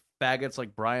faggots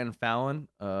like Brian Fallon,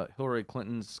 Hillary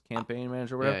Clinton's campaign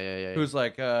manager, or whatever, who's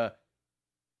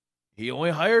he only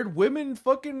hired women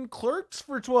fucking clerks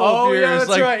for 12 years. Yeah,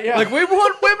 that's right. Yeah. We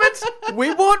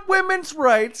want women's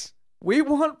rights. We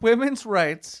want women's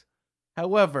rights.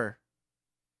 However,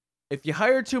 if you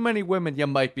hire too many women, you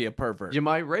might be a pervert. You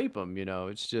might rape them.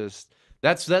 It's just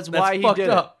that's why he fucked did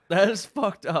up. That is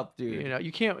fucked up, dude.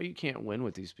 You can't win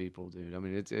with these people, dude. I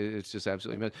mean, it's just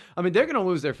absolutely. I mean, they're gonna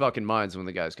lose their fucking minds when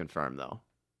the guy's confirmed, though.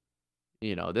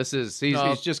 This is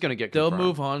he's just gonna get. They'll confirmed.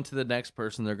 move on to the next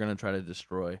person they're gonna try to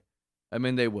destroy. I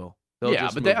mean, they will.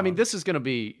 This is gonna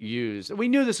be used. We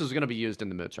knew this was gonna be used in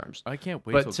the midterms. I can't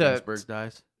wait till Ginsburg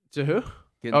dies. To who?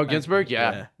 Ginsburg.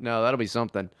 Yeah. No, that'll be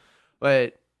something.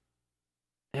 But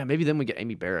yeah, maybe then we get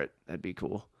Amy Barrett. That'd be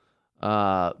cool.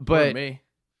 But or me.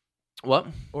 What?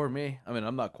 Or me. I mean,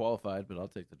 I'm not qualified, but I'll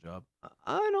take the job.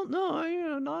 I don't know.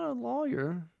 I'm not a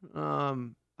lawyer.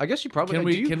 I guess you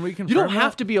probably can we confirm you don't that?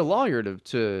 have to be a lawyer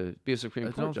to be a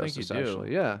Supreme Court don't think justice. you do.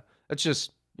 Actually, yeah. It's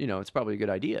just it's probably a good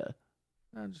idea.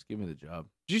 Just give me the job.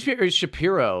 Did you hear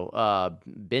Shapiro?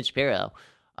 Ben Shapiro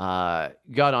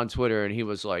got on Twitter and he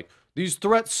was like, "These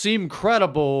threats seem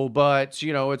credible, but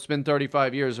it's been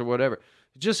 35 years or whatever."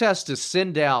 Just has to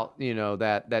send out,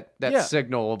 that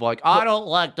signal of I don't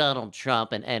like Donald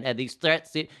Trump and these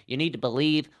threats. You need to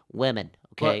believe women,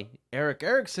 okay? But Eric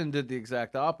Erickson did the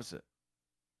exact opposite.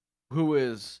 Who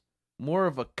is more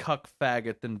of a cuck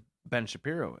faggot than Ben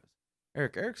Shapiro is.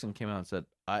 Eric Erickson came out and said,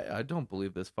 I don't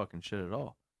believe this fucking shit at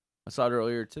all. I saw it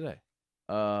earlier today.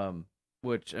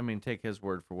 Which, I mean, take his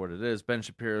word for what it is. Ben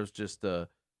Shapiro's just a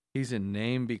He's in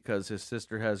name because his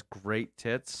sister has great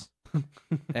tits,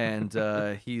 and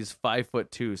he's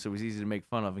 5'2", so he's easy to make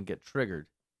fun of and get triggered.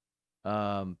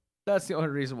 That's the only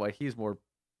reason why he's more.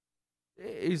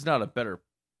 He's not a better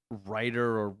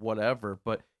writer or whatever,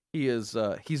 but he is.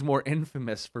 He's more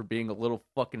infamous for being a little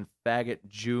fucking faggot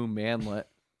Jew manlet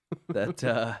that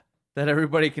that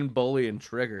everybody can bully and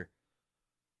trigger.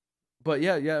 But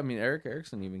yeah. I mean, Eric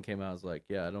Erickson even came out and was like,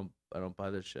 "Yeah, I don't buy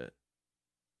this shit."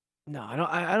 No,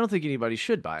 I don't think anybody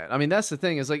should buy it. I mean, that's the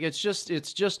thing, is like it's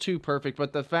just too perfect.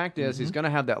 But the fact is, he's going to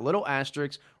have that little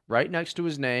asterisk right next to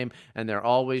his name, and they're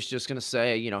always just going to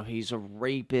say, he's a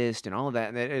rapist and all of that,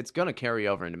 and it's going to carry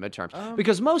over into midterms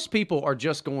because most people are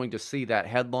just going to see that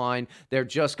headline. They're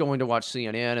just going to watch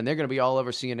CNN, and they're going to be all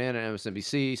over CNN and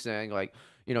MSNBC saying like,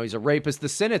 he's a rapist. The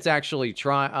Senate's actually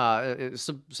trying.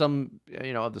 Some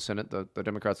of the Senate, the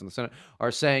Democrats in the Senate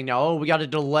are saying now, we got to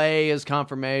delay his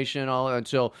confirmation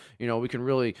until we can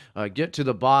really get to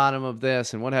the bottom of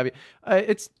this and what have you.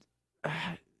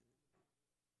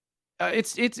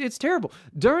 It's terrible.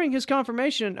 During his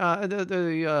confirmation,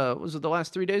 was it the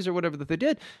last 3 days or whatever that they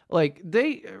did? Like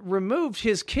they removed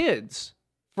his kids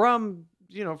from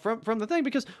the thing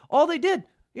because all they did.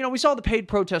 We saw the paid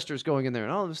protesters going in there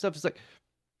and all this stuff. It's like.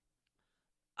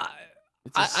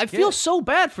 I feel so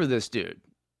bad for this dude.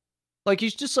 Like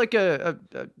he's just like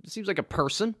seems like a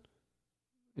person,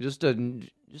 just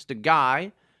a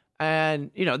guy, and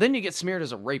then you get smeared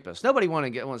as a rapist. Nobody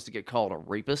wants to get called a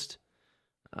rapist.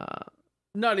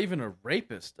 Not even a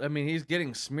rapist. I mean, he's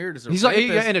getting smeared as a rapist.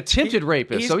 He's like an attempted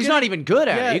rapist, so he's not even good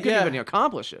at it. He couldn't even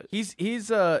accomplish it. He's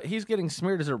getting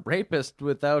smeared as a rapist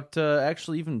without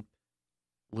actually even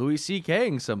Louis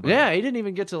C.K.ing somebody. Yeah, he didn't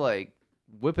even get to like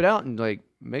whip it out and like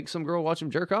make some girl watch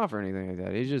him jerk off or anything like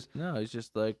that. He's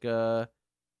just like didn't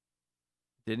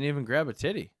even grab a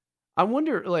titty. I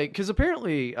wonder, like, because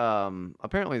apparently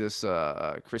this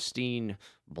Christine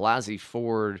Blasey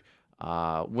Ford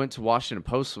went to Washington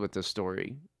Post with this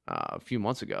story a few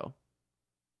months ago,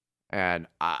 and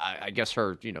I guess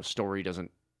her story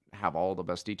doesn't have all the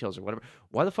best details or whatever.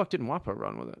 Why the fuck didn't WAPO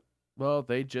run with it? Well,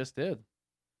 they just did.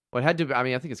 Well, it had to. I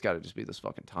mean, I think it's got to just be this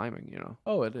fucking timing,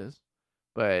 Oh, it is.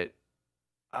 But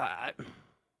I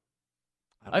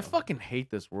fucking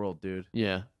hate this world, dude.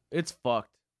 Yeah, it's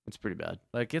fucked. It's pretty bad.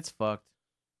 Like it's fucked.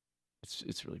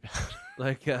 It's really bad.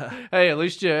 Like hey, at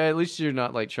least you're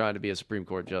not like trying to be a Supreme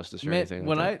Court justice or anything.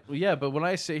 But when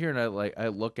I sit here and I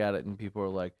look at it and people are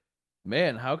like,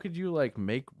 man, how could you like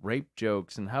make rape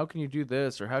jokes and how can you do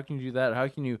this or how can you do that? How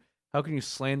can you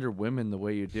slander women the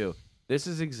way you do? This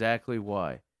is exactly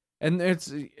why. And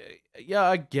it's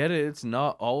I get it. It's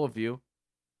not all of you.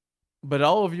 But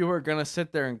all of you are going to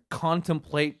sit there and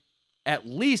at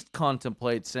least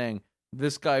contemplate saying,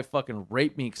 this guy fucking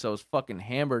raped me because I was fucking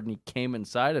hammered and he came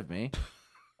inside of me.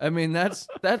 I mean, that's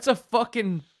a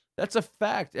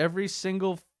fact. Every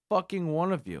single fucking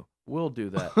one of you will do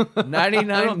that.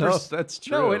 99%. I don't know if that's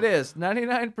true. No, it is.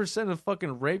 99% of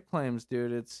fucking rape claims,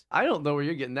 dude. I don't know where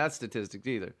you're getting that statistic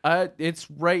either. It's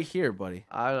right here, buddy.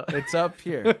 It's up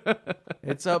here.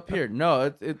 It's up here.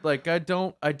 No,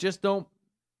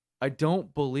 I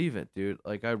don't believe it, dude.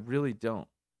 Like, I really don't.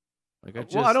 Like,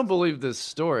 I don't believe this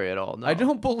story at all. No. I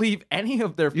don't believe any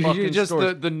of their fucking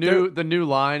stories. The new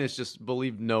line is just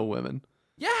believe no women.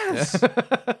 Yes,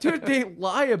 dude, they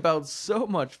lie about so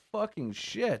much fucking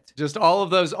shit. Just all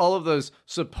of those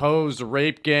supposed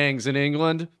rape gangs in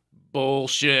England.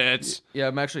 Bullshit. Yeah,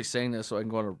 I'm actually saying this so I can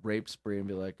go on a rape spree and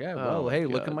be like, yeah, well, hey,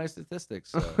 look at my statistics.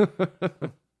 So.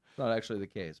 It's not actually the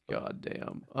case. God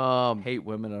damn. Hate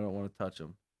women. I don't want to touch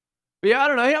them. But yeah, I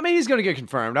don't know. I mean, he's going to get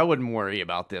confirmed. I wouldn't worry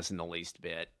about this in the least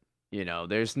bit.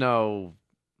 There's no...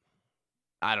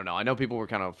 I don't know. I know people were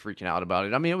kind of freaking out about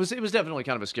it. I mean, it was definitely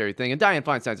kind of a scary thing. And Dianne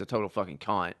Feinstein's a total fucking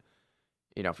cunt,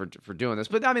 for doing this.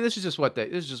 But I mean, this is just what they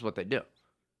do.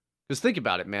 Because think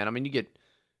about it, man. I mean,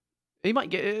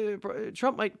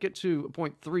 Trump might get to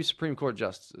appoint 3 Supreme Court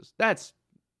justices. That's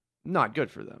not good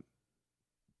for them.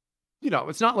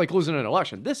 It's not like losing an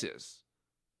election. This is.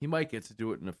 He might get to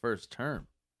do it in the first term.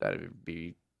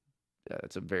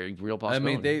 That's a very real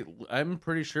possibility. I mean, I'm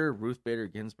pretty sure Ruth Bader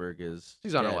Ginsburg is.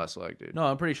 She's on her last leg, dude. No,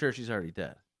 I'm pretty sure she's already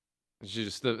dead. Is she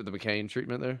just the McCain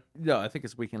treatment there? No, I think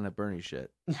it's Weekend at Bernie shit.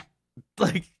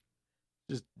 Like,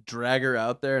 just drag her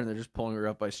out there and they're just pulling her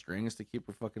up by strings to keep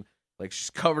her fucking. Like, she's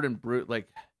covered in brute. Like,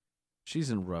 she's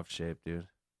in rough shape, dude.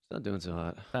 She's not doing so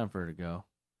hot. Time for her to go.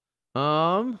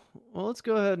 Well, let's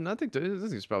go ahead and I think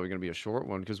it's probably going to be a short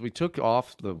one because we took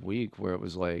off the week where it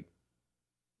was like.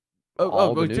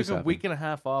 We took a week and a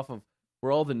half off of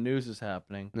where all the news is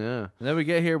happening. Yeah. And then we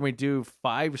get here and we do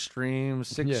 5 streams,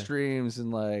 6 streams in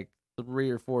like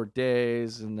 3 or 4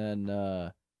 days, and then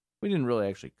we didn't really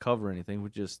actually cover anything. We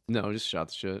just shot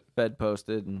the shit. Fed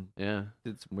posted and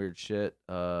did some weird shit.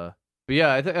 But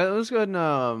yeah, let's go ahead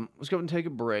and take a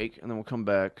break, and then we'll come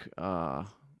back. And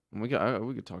we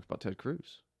could talk about Ted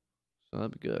Cruz, so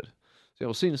that'd be good. So yeah,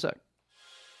 we'll see you in a sec.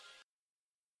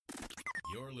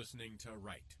 You're listening to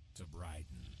Right to Bryden.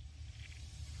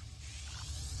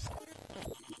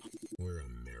 We're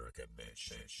America,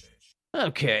 bitch.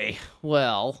 Okay,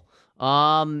 well,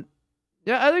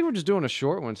 yeah, I think we're just doing a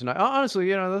short one tonight.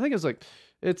 Honestly, the thing is, like,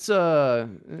 it's my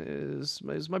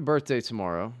birthday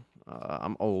tomorrow.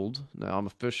 I'm old now. I'm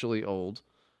officially old.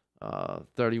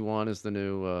 31 is the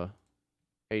new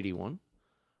 81.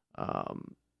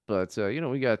 But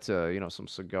we got some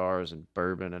cigars and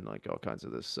bourbon and like all kinds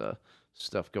of this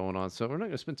stuff going on. So we're not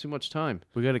gonna spend too much time.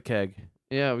 We got a keg.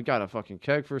 Yeah, we got a fucking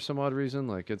keg for some odd reason.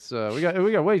 Like it's we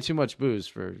got way too much booze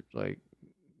for like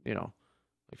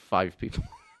 5 people.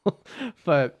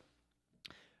 But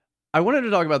I wanted to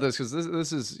talk about this because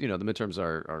this is the midterms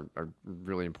are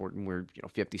really important. We're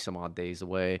 50 some odd days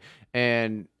away,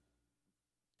 and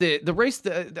the race.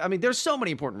 I mean, there's so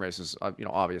many important races.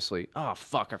 Obviously. Oh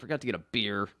fuck! I forgot to get a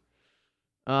beer.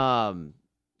 Oh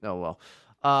well.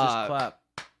 Just clap.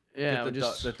 Yeah,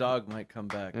 the dog might come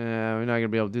back. Yeah, we're not gonna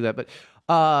be able to do that. But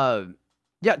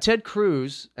yeah, Ted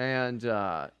Cruz and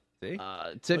Ted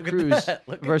Cruz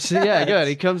versus good.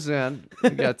 He comes in.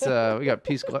 We got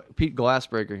Pete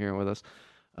Glassbreaker here with us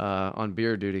on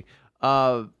beer duty.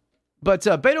 But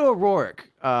Beto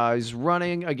O'Rourke is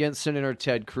running against Senator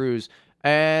Ted Cruz,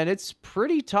 and it's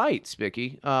pretty tight,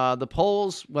 Spicky. The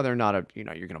polls, whether or not you're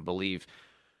going to believe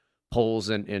polls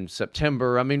in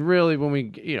September. I mean, really, when we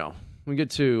get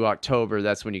to October,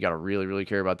 that's when you got to really, really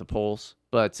care about the polls.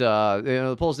 But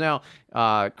the polls now,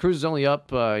 Cruz is only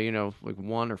up, like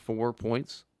 1 or 4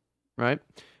 points, right?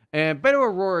 And Beto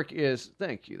O'Rourke is,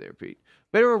 thank you there, Pete.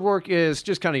 Beto O'Rourke is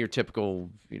just kind of your typical,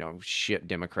 shit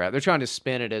Democrat. They're trying to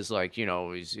spin it as like,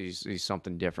 he's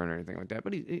something different or anything like that,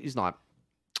 but he's not.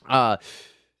 Not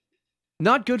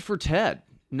good for Ted.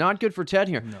 Not good for Ted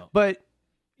here. No. But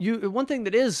one thing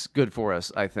that is good for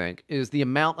us, I think, is the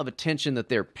amount of attention that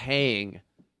they're paying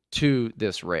to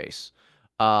this race.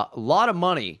 A lot of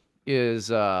money is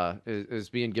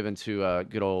being given to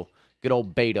good old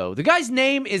Beto. The guy's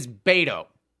name is Beto.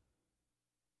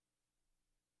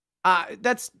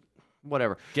 That's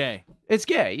whatever. Gay. It's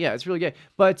gay. Yeah, it's really gay.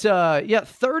 But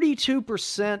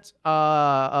 32%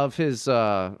 of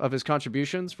his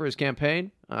contributions for his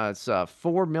campaign. It's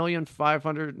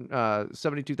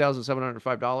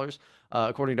 $4,572,705,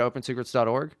 according to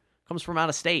OpenSecrets.org. Comes from out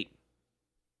of state.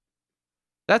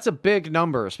 That's a big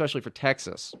number, especially for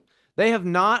Texas. They have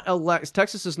not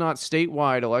Texas has not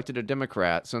statewide elected a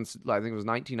Democrat since I think it was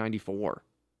 1994.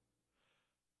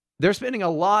 They're spending a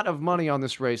lot of money on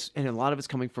this race, and a lot of it's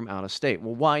coming from out of state.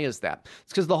 Well, why is that?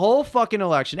 It's because the whole fucking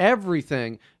election,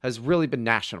 everything has really been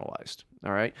nationalized,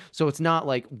 all right? So it's not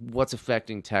like what's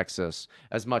affecting Texas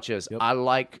as much as I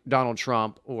like Donald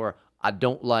Trump or I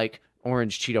don't like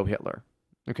Orange Cheeto Hitler,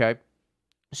 okay?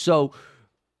 So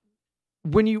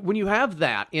when you have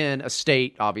that in a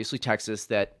state, obviously Texas,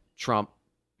 that Trump,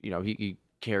 he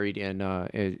carried in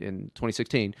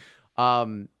 2016,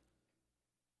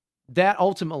 that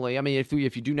ultimately, I mean, if you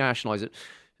do nationalize it,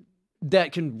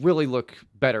 that can really look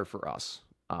better for us.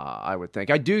 I would think.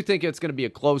 I do think it's going to be a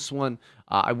close one.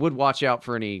 I would watch out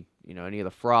for any of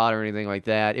the fraud or anything like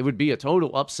that. It would be a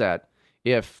total upset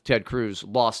if Ted Cruz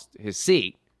lost his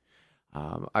seat.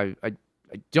 I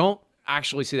don't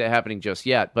actually see that happening just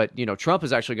yet, but Trump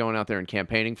is actually going out there and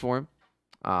campaigning for him.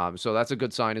 So that's a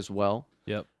good sign as well.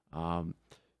 Yep.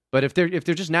 But if they're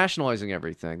just nationalizing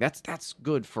everything, that's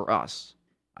good for us.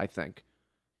 I think,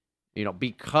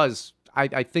 because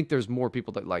I think there's more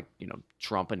people that like,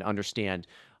 Trump and understand,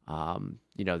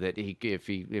 that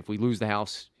if we lose the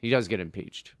House, he does get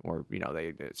impeached or,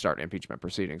 they start impeachment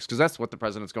proceedings because that's what the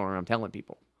president's going around telling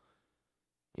people,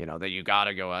 that you got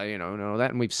to go, know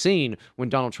that. And we've seen when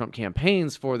Donald Trump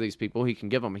campaigns for these people, he can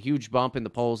give them a huge bump in the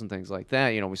polls and things like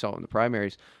that. We saw it in the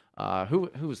primaries. Who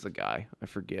was the guy? I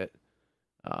forget.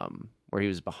 Where he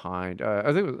was behind.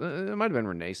 I think it might have been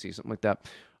Renacci, something like that.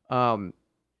 I'm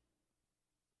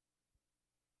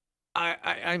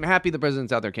happy the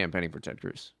president's out there campaigning for Ted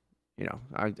Cruz.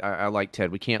 I like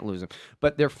Ted. We can't lose him.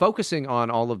 But they're focusing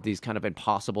on all of these kind of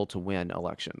impossible to win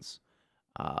elections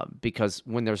because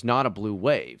when there's not a blue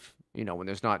wave, when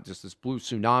there's not just this blue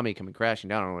tsunami coming crashing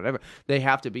down or whatever, they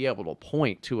have to be able to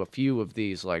point to a few of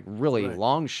these like really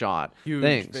long shot huge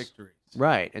things. Victories.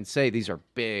 Right, and say these are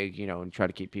big, and try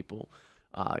to keep people,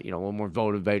 a little more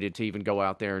motivated to even go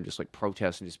out there and just like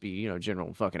protest and just be,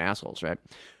 general fucking assholes, right?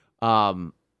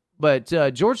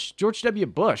 But George W.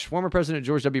 Bush, former President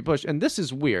George W. Bush, and this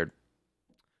is weird.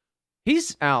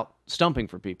 He's out stumping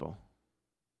for people,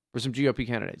 for some GOP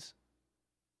candidates.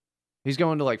 He's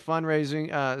going to like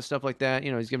fundraising, stuff like that.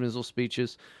 You know, he's giving his little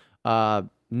speeches. Not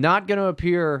going to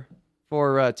appear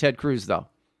for Ted Cruz, though.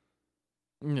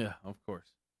 Yeah, of course.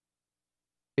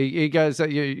 He goes,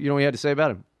 you know what he had to say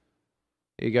about him?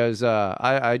 He goes,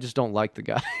 I just don't like the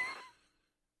guy.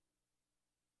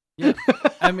 Yeah,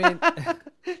 I mean,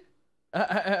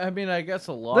 I guess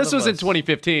a lot. This of was in us,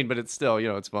 2015, but it's still,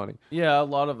 it's funny. Yeah, a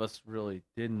lot of us really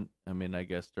didn't. I mean, I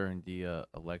guess during the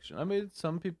election. I mean,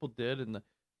 some people did, and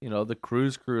the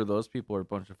Cruz crew. Those people are a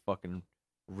bunch of fucking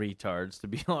retards, to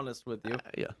be honest with you.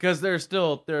 Yeah, because they're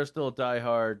still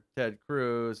diehard Ted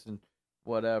Cruz and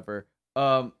whatever.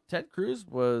 Ted Cruz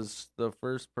was the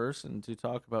first person to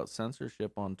talk about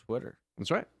censorship on Twitter. That's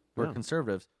right. For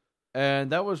conservatives.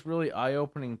 And that was really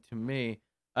eye-opening to me.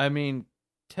 I mean,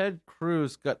 Ted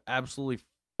Cruz got absolutely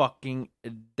fucking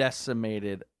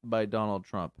decimated by Donald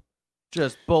Trump.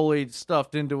 Just bullied,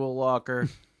 stuffed into a locker,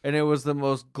 and it was the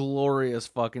most glorious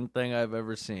fucking thing I've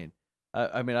ever seen.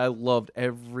 I mean, I loved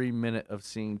every minute of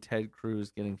seeing Ted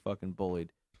Cruz getting fucking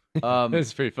bullied.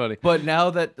 It's pretty funny. But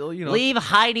now that, Leave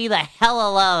Heidi the hell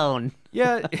alone.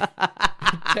 Yeah.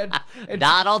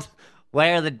 Donald,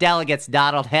 where are the delegates,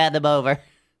 Donald? Hand them over.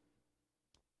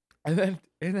 And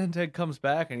then Ted comes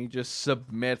back and he just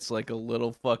submits like a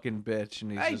little fucking bitch.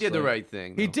 And He did the right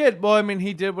thing. He did. Well, I mean,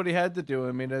 he did what he had to do.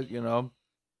 I mean,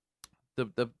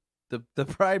 the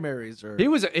primaries are. He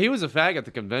was a fag at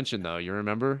the convention, though. You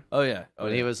remember? Oh yeah.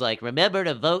 When he was like, "Remember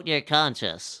to vote your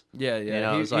conscience." Yeah.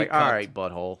 He was like, "All right,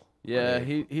 butthole." Yeah,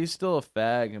 he's still a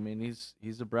fag. I mean,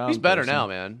 he's a brown. He's better person. now,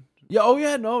 man. Yeah. Oh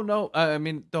yeah. No. I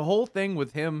mean, the whole thing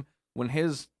with him when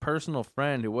his personal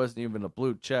friend, who wasn't even a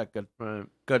blue check,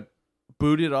 got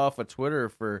booted off of Twitter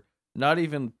for not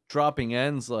even dropping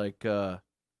ends like some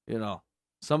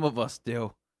of us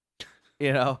do. He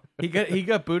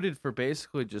got booted for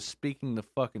basically just speaking the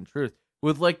fucking truth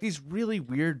with like these really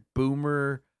weird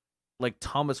boomer, like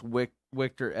Thomas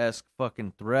Wichter-esque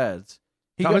fucking threads.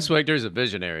 Thomas Wichter's a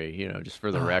visionary, just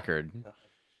for the record.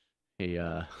 He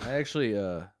I actually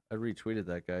I retweeted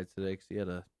that guy today because he had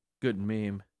a good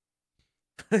meme,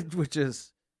 which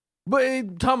is,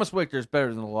 but Thomas Wichter is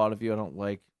better than a lot of you. I don't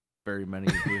like very many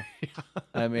of you.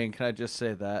 I mean, can I just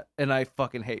say that? And I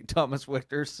fucking hate Thomas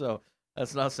Wichter, so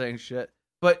that's not saying shit.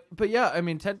 But yeah, I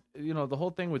mean, Ted. The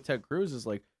whole thing with Ted Cruz is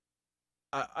like,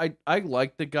 I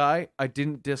like the guy. I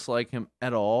didn't dislike him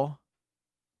at all.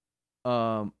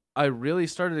 I really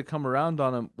started to come around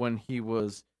on him when he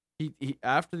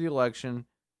after the election.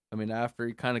 I mean, after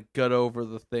he kind of got over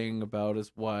the thing about his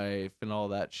wife and all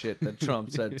that shit that Trump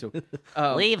said to him.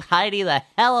 Leave Heidi the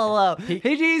hell alone.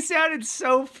 He sounded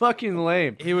so fucking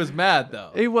lame. He was mad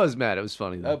though. He was mad. It was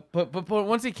funny though. But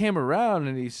once he came around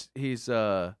and he's he's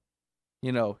on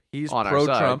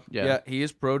pro-Trump. Yeah, he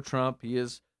is pro-Trump. He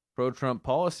is pro-Trump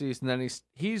policies, and then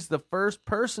he's the first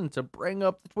person to bring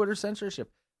up the Twitter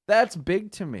censorship. That's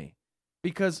big to me,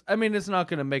 because I mean it's not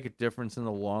going to make a difference in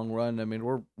the long run. I mean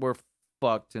we're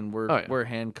fucked and we're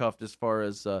handcuffed as far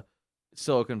as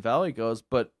Silicon Valley goes.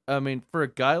 But I mean, for a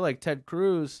guy like Ted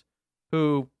Cruz,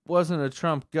 who wasn't a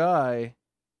Trump guy,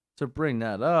 to bring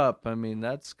that up, I mean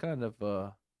that's kind of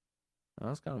a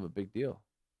big deal.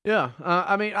 Yeah,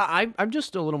 I mean, I'm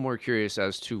just a little more curious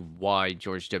as to why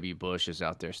George W. Bush is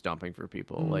out there stumping for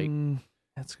people. Like,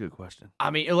 that's a good question. I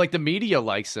mean, like the media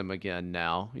likes him again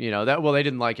now. They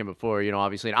didn't like him before.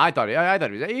 Obviously, and I thought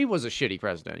he was a shitty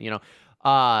president.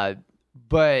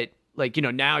 But like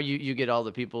now you get all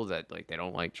the people that like they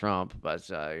don't like Trump, but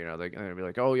they're gonna be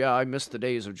like, oh yeah, I miss the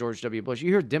days of George W. Bush. You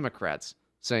hear Democrats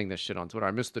saying this shit on Twitter.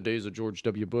 I miss the days of George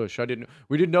W. Bush.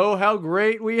 We didn't know how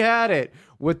great we had it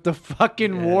with the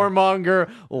fucking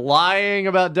warmonger lying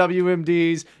about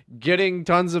WMDs, getting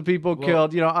tons of people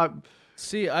killed. We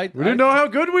didn't know how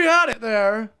good we had it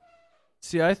there.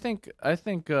 See, I think it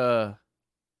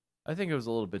was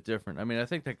a little bit different. I mean, I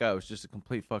think that guy was just a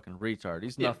complete fucking retard.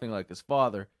 He's nothing like his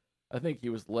father. I think he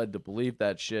was led to believe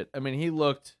that shit. I mean, he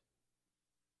looked.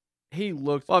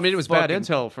 Well, I mean, it was bad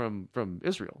intel from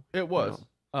Israel. It was.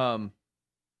 But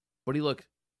he looked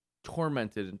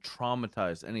tormented and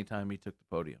traumatized anytime he took the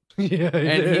podium.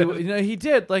 He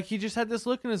did. Like, he just had this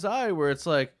look in his eye where it's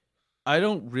like, I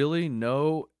don't really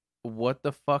know what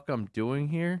the fuck I'm doing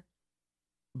here,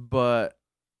 but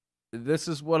this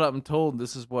is what I'm told.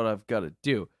 This is what I've got to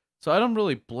do. So I don't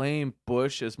really blame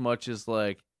Bush as much as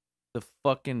like the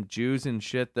fucking Jews and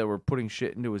shit that were putting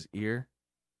shit into his ear.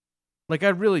 Like, I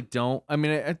really don't. I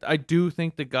mean, I do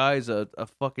think the guy's a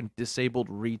fucking disabled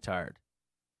retard.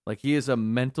 Like, he is a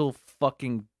mental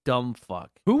fucking dumb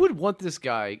fuck. Who would want this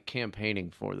guy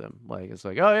campaigning for them? Like, it's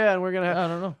like, oh yeah, and we're gonna have. I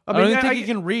don't know. I I mean, don't even think he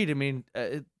can read. I mean,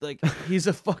 he's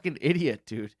a fucking idiot,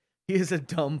 dude. He is a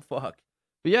dumb fuck.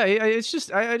 But yeah, it's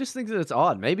just I just think that it's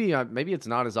odd. Maybe it's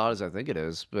not as odd as I think it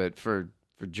is. But for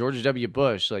George W.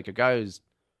 Bush, like a guy who's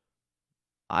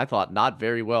I thought not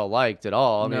very well liked at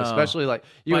all. I mean, No. especially like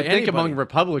you By would think among anybody.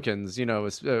 Republicans, you know,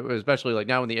 especially like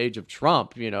now in the age of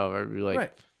Trump, you know, or like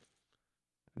Right.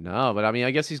 no. But I mean,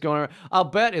 I guess he's going around. I'll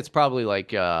bet it's probably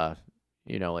like you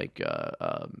know, like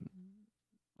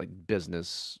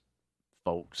business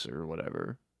folks or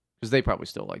whatever, because they probably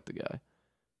still like the guy.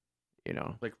 You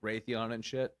know, Like Raytheon and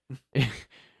shit.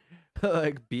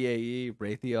 Like BAE,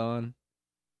 Raytheon.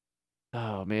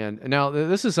 Oh man! Now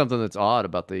this is something that's odd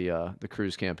about the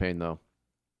Cruz campaign, though.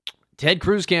 Ted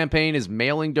Cruz campaign is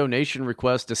mailing donation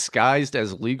requests disguised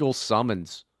as legal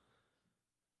summons.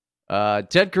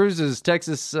 Ted Cruz's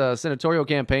Texas senatorial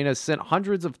campaign has sent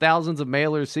hundreds of thousands of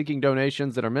mailers seeking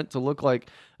donations that are meant to look like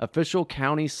official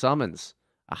county summons.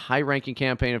 A high-ranking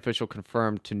campaign official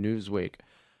confirmed to Newsweek.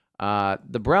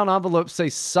 The brown envelopes say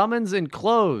summons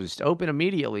enclosed, open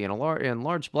immediately in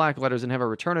large black letters, and have a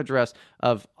return address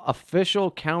of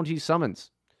official county summons.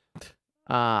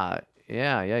 Yeah,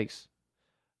 yikes.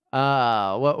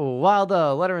 While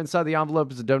the letter inside the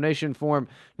envelope is a donation form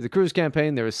to the Cruz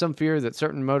campaign, there is some fear that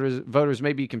certain voters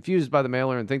may be confused by the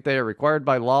mailer and think they are required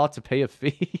by law to pay a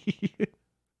fee.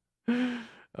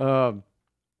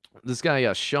 This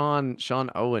guy, Sean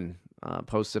Owen,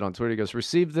 posted on Twitter. He goes,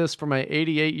 "Received this from my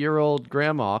 88-year-old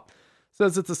grandma.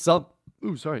 Says it's a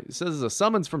It says it's a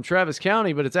summons from Travis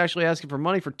County, but it's actually asking for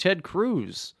money for Ted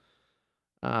Cruz.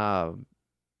 Yeah,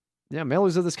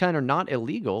 mailers of this kind are not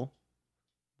illegal,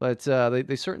 but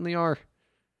they certainly are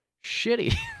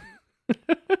shitty."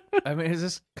 I mean, is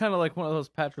this kind of like one of those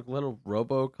Patrick Little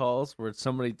robocalls where it's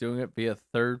somebody doing it via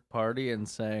third party and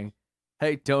saying,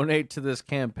 "Hey, donate to this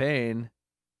campaign"?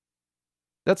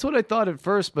 That's what I thought at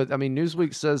first, but I mean,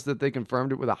 Newsweek says that they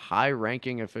confirmed it with a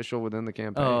high-ranking official within the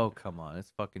campaign. Oh, come on.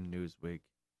 It's fucking Newsweek.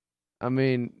 I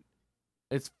mean,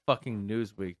 it's fucking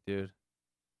Newsweek, dude.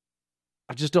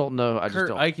 I just don't know. Kurt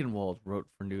Eichenwald wrote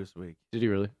for Newsweek. Did he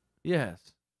really?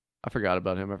 Yes. I forgot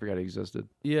about him. I forgot he existed.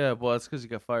 Yeah, well, it's because he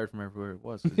got fired from everywhere it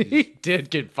was. He did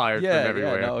get fired from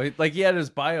everywhere. Yeah, no, he had his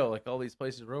bio, like all these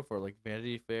places he wrote for, like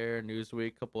Vanity Fair, Newsweek,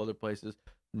 a couple other places,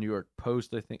 New York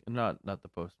Post, I think. Not the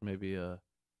Post, maybe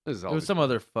it was some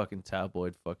other fucking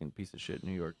tabloid fucking piece of shit in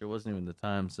New York. It wasn't even the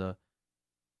Times.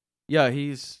 Yeah,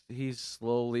 he's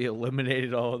slowly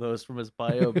eliminated all of those from his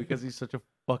bio because he's such a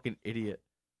fucking idiot.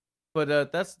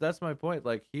 But that's my point.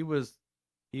 Like he was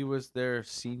their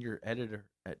senior editor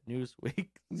at Newsweek.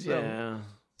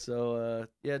 So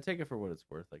yeah, take it for what it's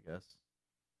worth, I guess.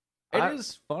 It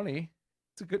is funny.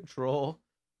 It's a good troll.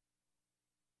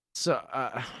 So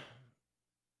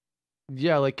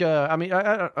yeah, like I mean,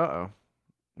 uh-oh.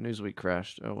 Newsweek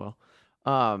crashed. Oh well.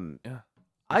 Yeah.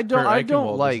 I don't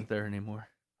like isn't there anymore.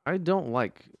 I don't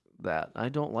like that. I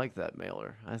don't like that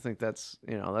mailer. I think that's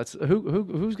that's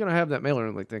who's gonna have that mailer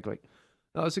and like think like,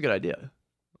 oh, that's a good idea.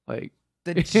 Like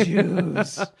the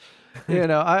Jews.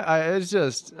 It's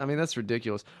just that's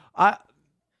ridiculous.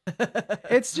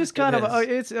 It's just kind of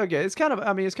it's okay. It's kind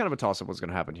of it's kind of a toss up what's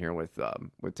gonna happen here with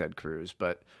Ted Cruz,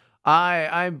 but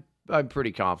I'm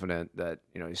pretty confident that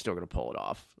he's still gonna pull it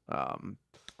off.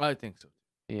 I think so.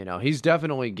 He's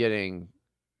definitely getting,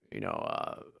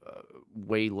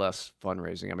 way less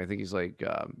fundraising. I mean, I think he's like,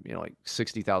 like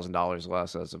 $60,000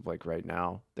 less as of like right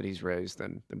now that he's raised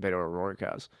than Beto O'Rourke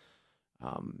has.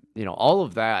 All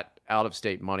of that out of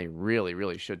state money really,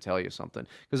 really should tell you something.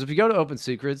 Because if you go to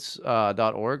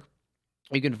opensecrets.org,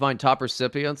 you can find top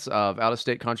recipients of out of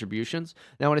state contributions.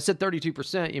 Now, when it said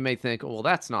 32%, you may think, well,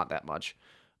 that's not that much.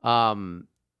 Well,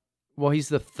 he's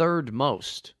the third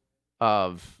most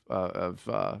of out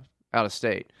of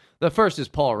state. The first is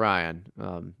Paul Ryan.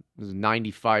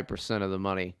 95% of the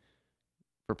money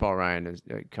for Paul Ryan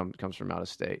comes from out of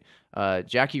state.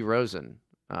 Jackie Rosen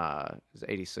is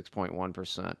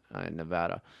 86.1% in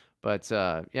Nevada. But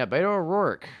yeah, Beto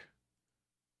O'Rourke,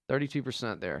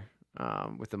 32% there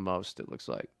with the most, it looks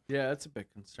like. Yeah, that's a bit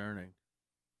concerning.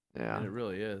 Yeah. And it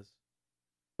really is.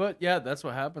 But yeah, that's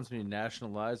what happens when you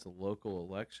nationalize a local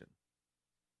election.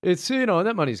 It's,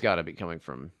 that money's got to be coming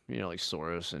from, like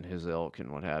Soros and his ilk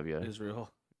and what have you.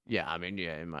 Israel. Yeah, I mean,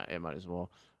 yeah, it might as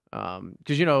well.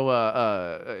 Because,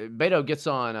 Beto gets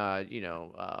on,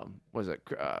 what is it?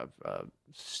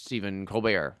 Stephen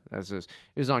Colbert.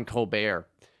 He was on Colbert.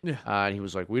 Yeah. And he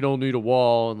was like, we don't need a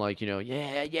wall. And like,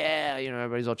 yeah.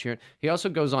 Everybody's all cheering. He also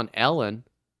goes on Ellen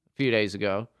a few days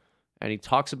ago and he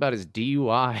talks about his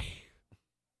DUI.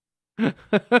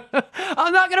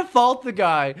 I'm not gonna fault the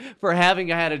guy for having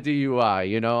had a DUI.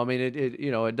 You know, I mean,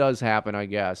 it does happen, I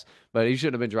guess. But he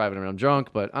shouldn't have been driving around drunk.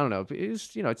 But I don't know.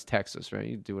 It's Texas, right?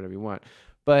 You do whatever you want.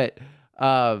 But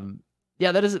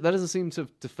yeah, that doesn't seem to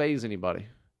faze anybody.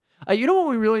 You know what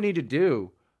we really need to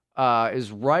do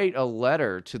is write a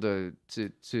letter to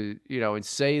and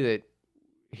say that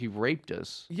he raped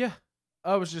us. Yeah,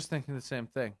 I was just thinking the same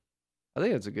thing. I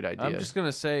think that's a good idea. I'm just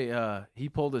gonna say he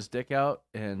pulled his dick out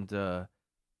and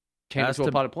came into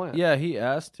a potted plant. Yeah, he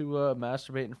asked to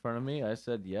masturbate in front of me. I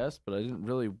said yes, but I didn't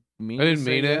really mean. I didn't to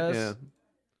say mean it. yes.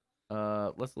 Yeah.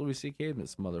 Let's Louis C.K.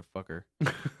 this motherfucker.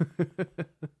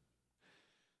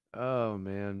 Oh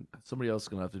man, somebody else is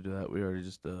gonna have to do that. We already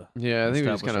just yeah, I think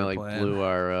we just kind of like plan. blew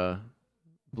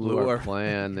our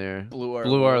plan there. blew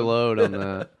our load on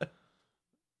that.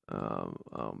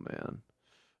 Oh man,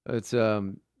 it's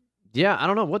yeah, I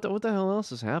don't know what the hell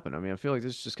else has happened. I mean, I feel like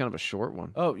this is just kind of a short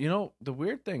one. Oh, the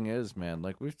weird thing is, man,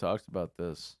 like we've talked about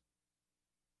this,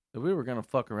 that we were gonna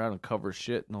fuck around and cover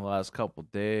shit in the last couple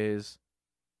days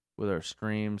with our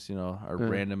streams, our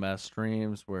random ass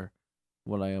streams where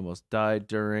when I almost died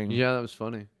during. Yeah, that was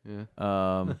funny. Yeah.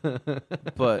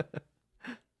 But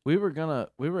we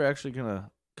were actually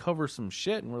gonna cover some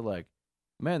shit, and we're like,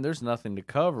 man, there's nothing to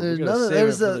cover. We're gonna save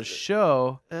it for the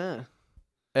show. Yeah.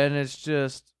 And it's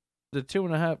just the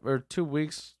 2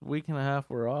 weeks, week and a half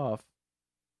we're off.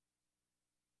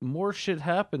 More shit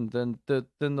happened than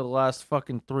the last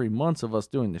fucking 3 months of us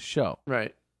doing the show.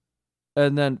 Right.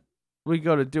 And then we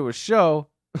go to do a show.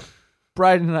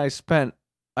 Bryden and I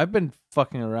I've been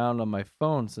fucking around on my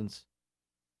phone since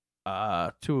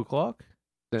 2:00,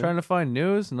 trying to find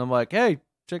news, and I'm like, hey,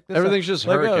 check this Everything's out. just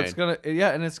like, hurricane. Oh, it's gonna,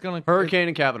 and it's gonna Hurricane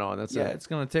and Kavanaugh. That's yeah, it. it's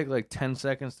gonna take like 10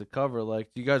 seconds to cover. Like,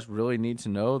 do you guys really need to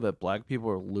know that black people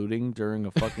are looting during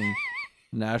a fucking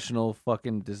national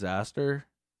fucking disaster?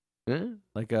 Yeah.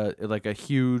 Like a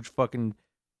huge fucking,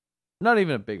 not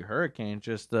even a big hurricane,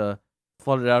 just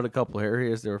flooded out a couple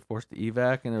areas. They were forced to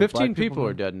evac, and 15 people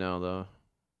are dead now, though.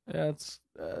 Yeah, it's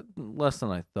less than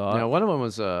I thought. Yeah, one of them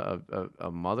was a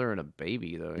mother and a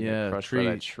baby, though. And Yeah, got crushed by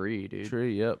that tree, dude.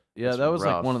 Tree, yep. Yeah, That's that was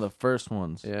like rough. one of the first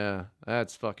ones. Yeah,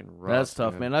 that's fucking rough. That's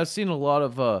tough, man. I've seen a lot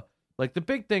of like the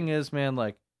big thing is, man,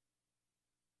 like,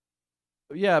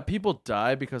 yeah, people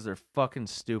die because they're fucking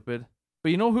stupid.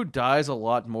 But you know who dies a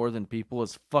lot more than people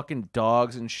is fucking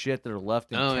dogs and shit that are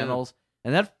left in kennels.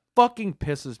 And that fucking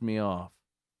pisses me off.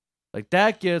 Like,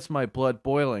 that gets my blood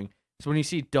boiling. It's when you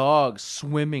see dogs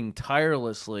swimming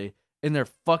tirelessly in their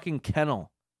fucking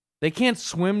kennel. They can't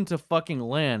swim to fucking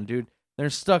land, dude. They're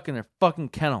stuck in their fucking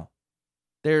kennel.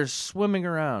 They're swimming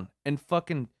around. And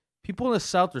fucking people in the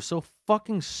South are so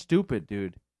fucking stupid,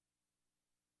 dude.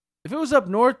 If it was up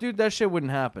north, dude, that shit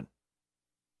wouldn't happen.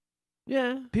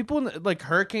 Yeah. People in like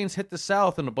hurricanes hit the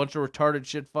South and a bunch of retarded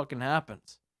shit fucking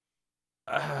happens.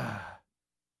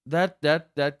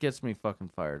 That gets me fucking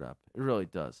fired up. It really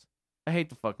does. I hate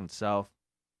the fucking South.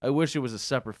 I wish it was a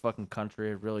separate fucking country.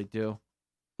 I really do.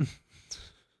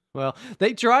 Well,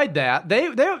 they tried that. They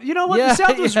you know what? The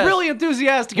South was really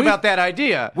enthusiastic about that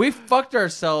idea. We fucked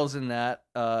ourselves in that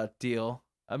deal.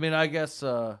 I mean, I guess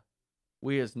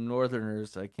we as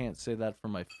Northerners, I can't say that for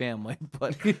my family,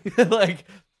 but like,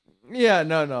 yeah,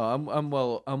 no, I'm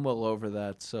well over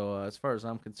that. So as far as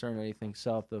I'm concerned, anything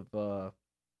south of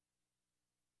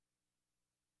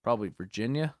probably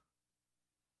Virginia.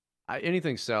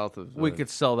 Anything south of... we could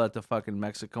sell that to fucking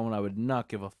Mexico, and I would not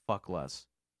give a fuck less.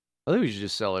 I think we should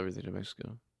just sell everything to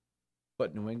Mexico.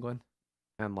 But New England?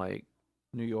 And, like...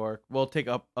 New York. We'll take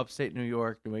upstate New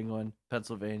York, New England,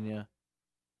 Pennsylvania.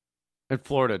 And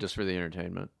Florida, just for the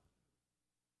entertainment.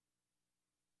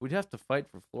 We'd have to fight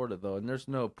for Florida, though, and there's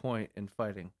no point in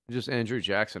fighting. Just Andrew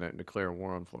Jackson it and declare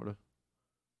war on Florida.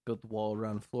 Build the wall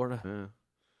around Florida. Yeah.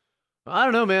 I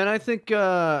don't know, man. I think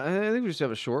we just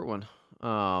have a short one.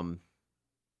 I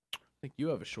think you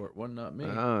have a short one, not me.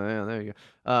 Oh yeah, there you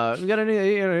go.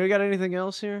 We got anything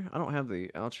else here? I don't have the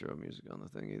outro music on the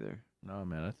thing either. No,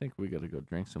 man. I think we got to go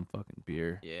drink some fucking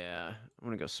beer. Yeah, I'm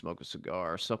gonna go smoke a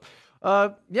cigar. So,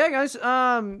 yeah, guys.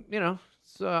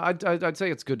 So I'd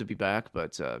say it's good to be back,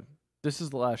 but this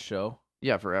is the last show.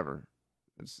 Yeah, forever.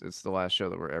 It's the last show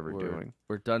that we're ever doing.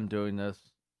 We're done doing this.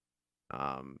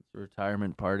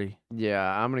 Retirement party.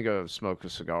 Yeah, I'm gonna go smoke a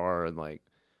cigar and like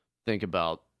think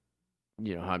about,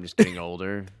 how I'm just getting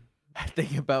older.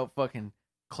 Think about fucking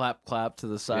clap to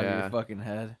the side of your fucking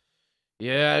head.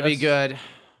 Yeah, it'd be good.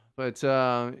 But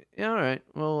yeah, all right.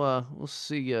 Well, we'll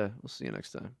see you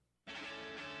next time.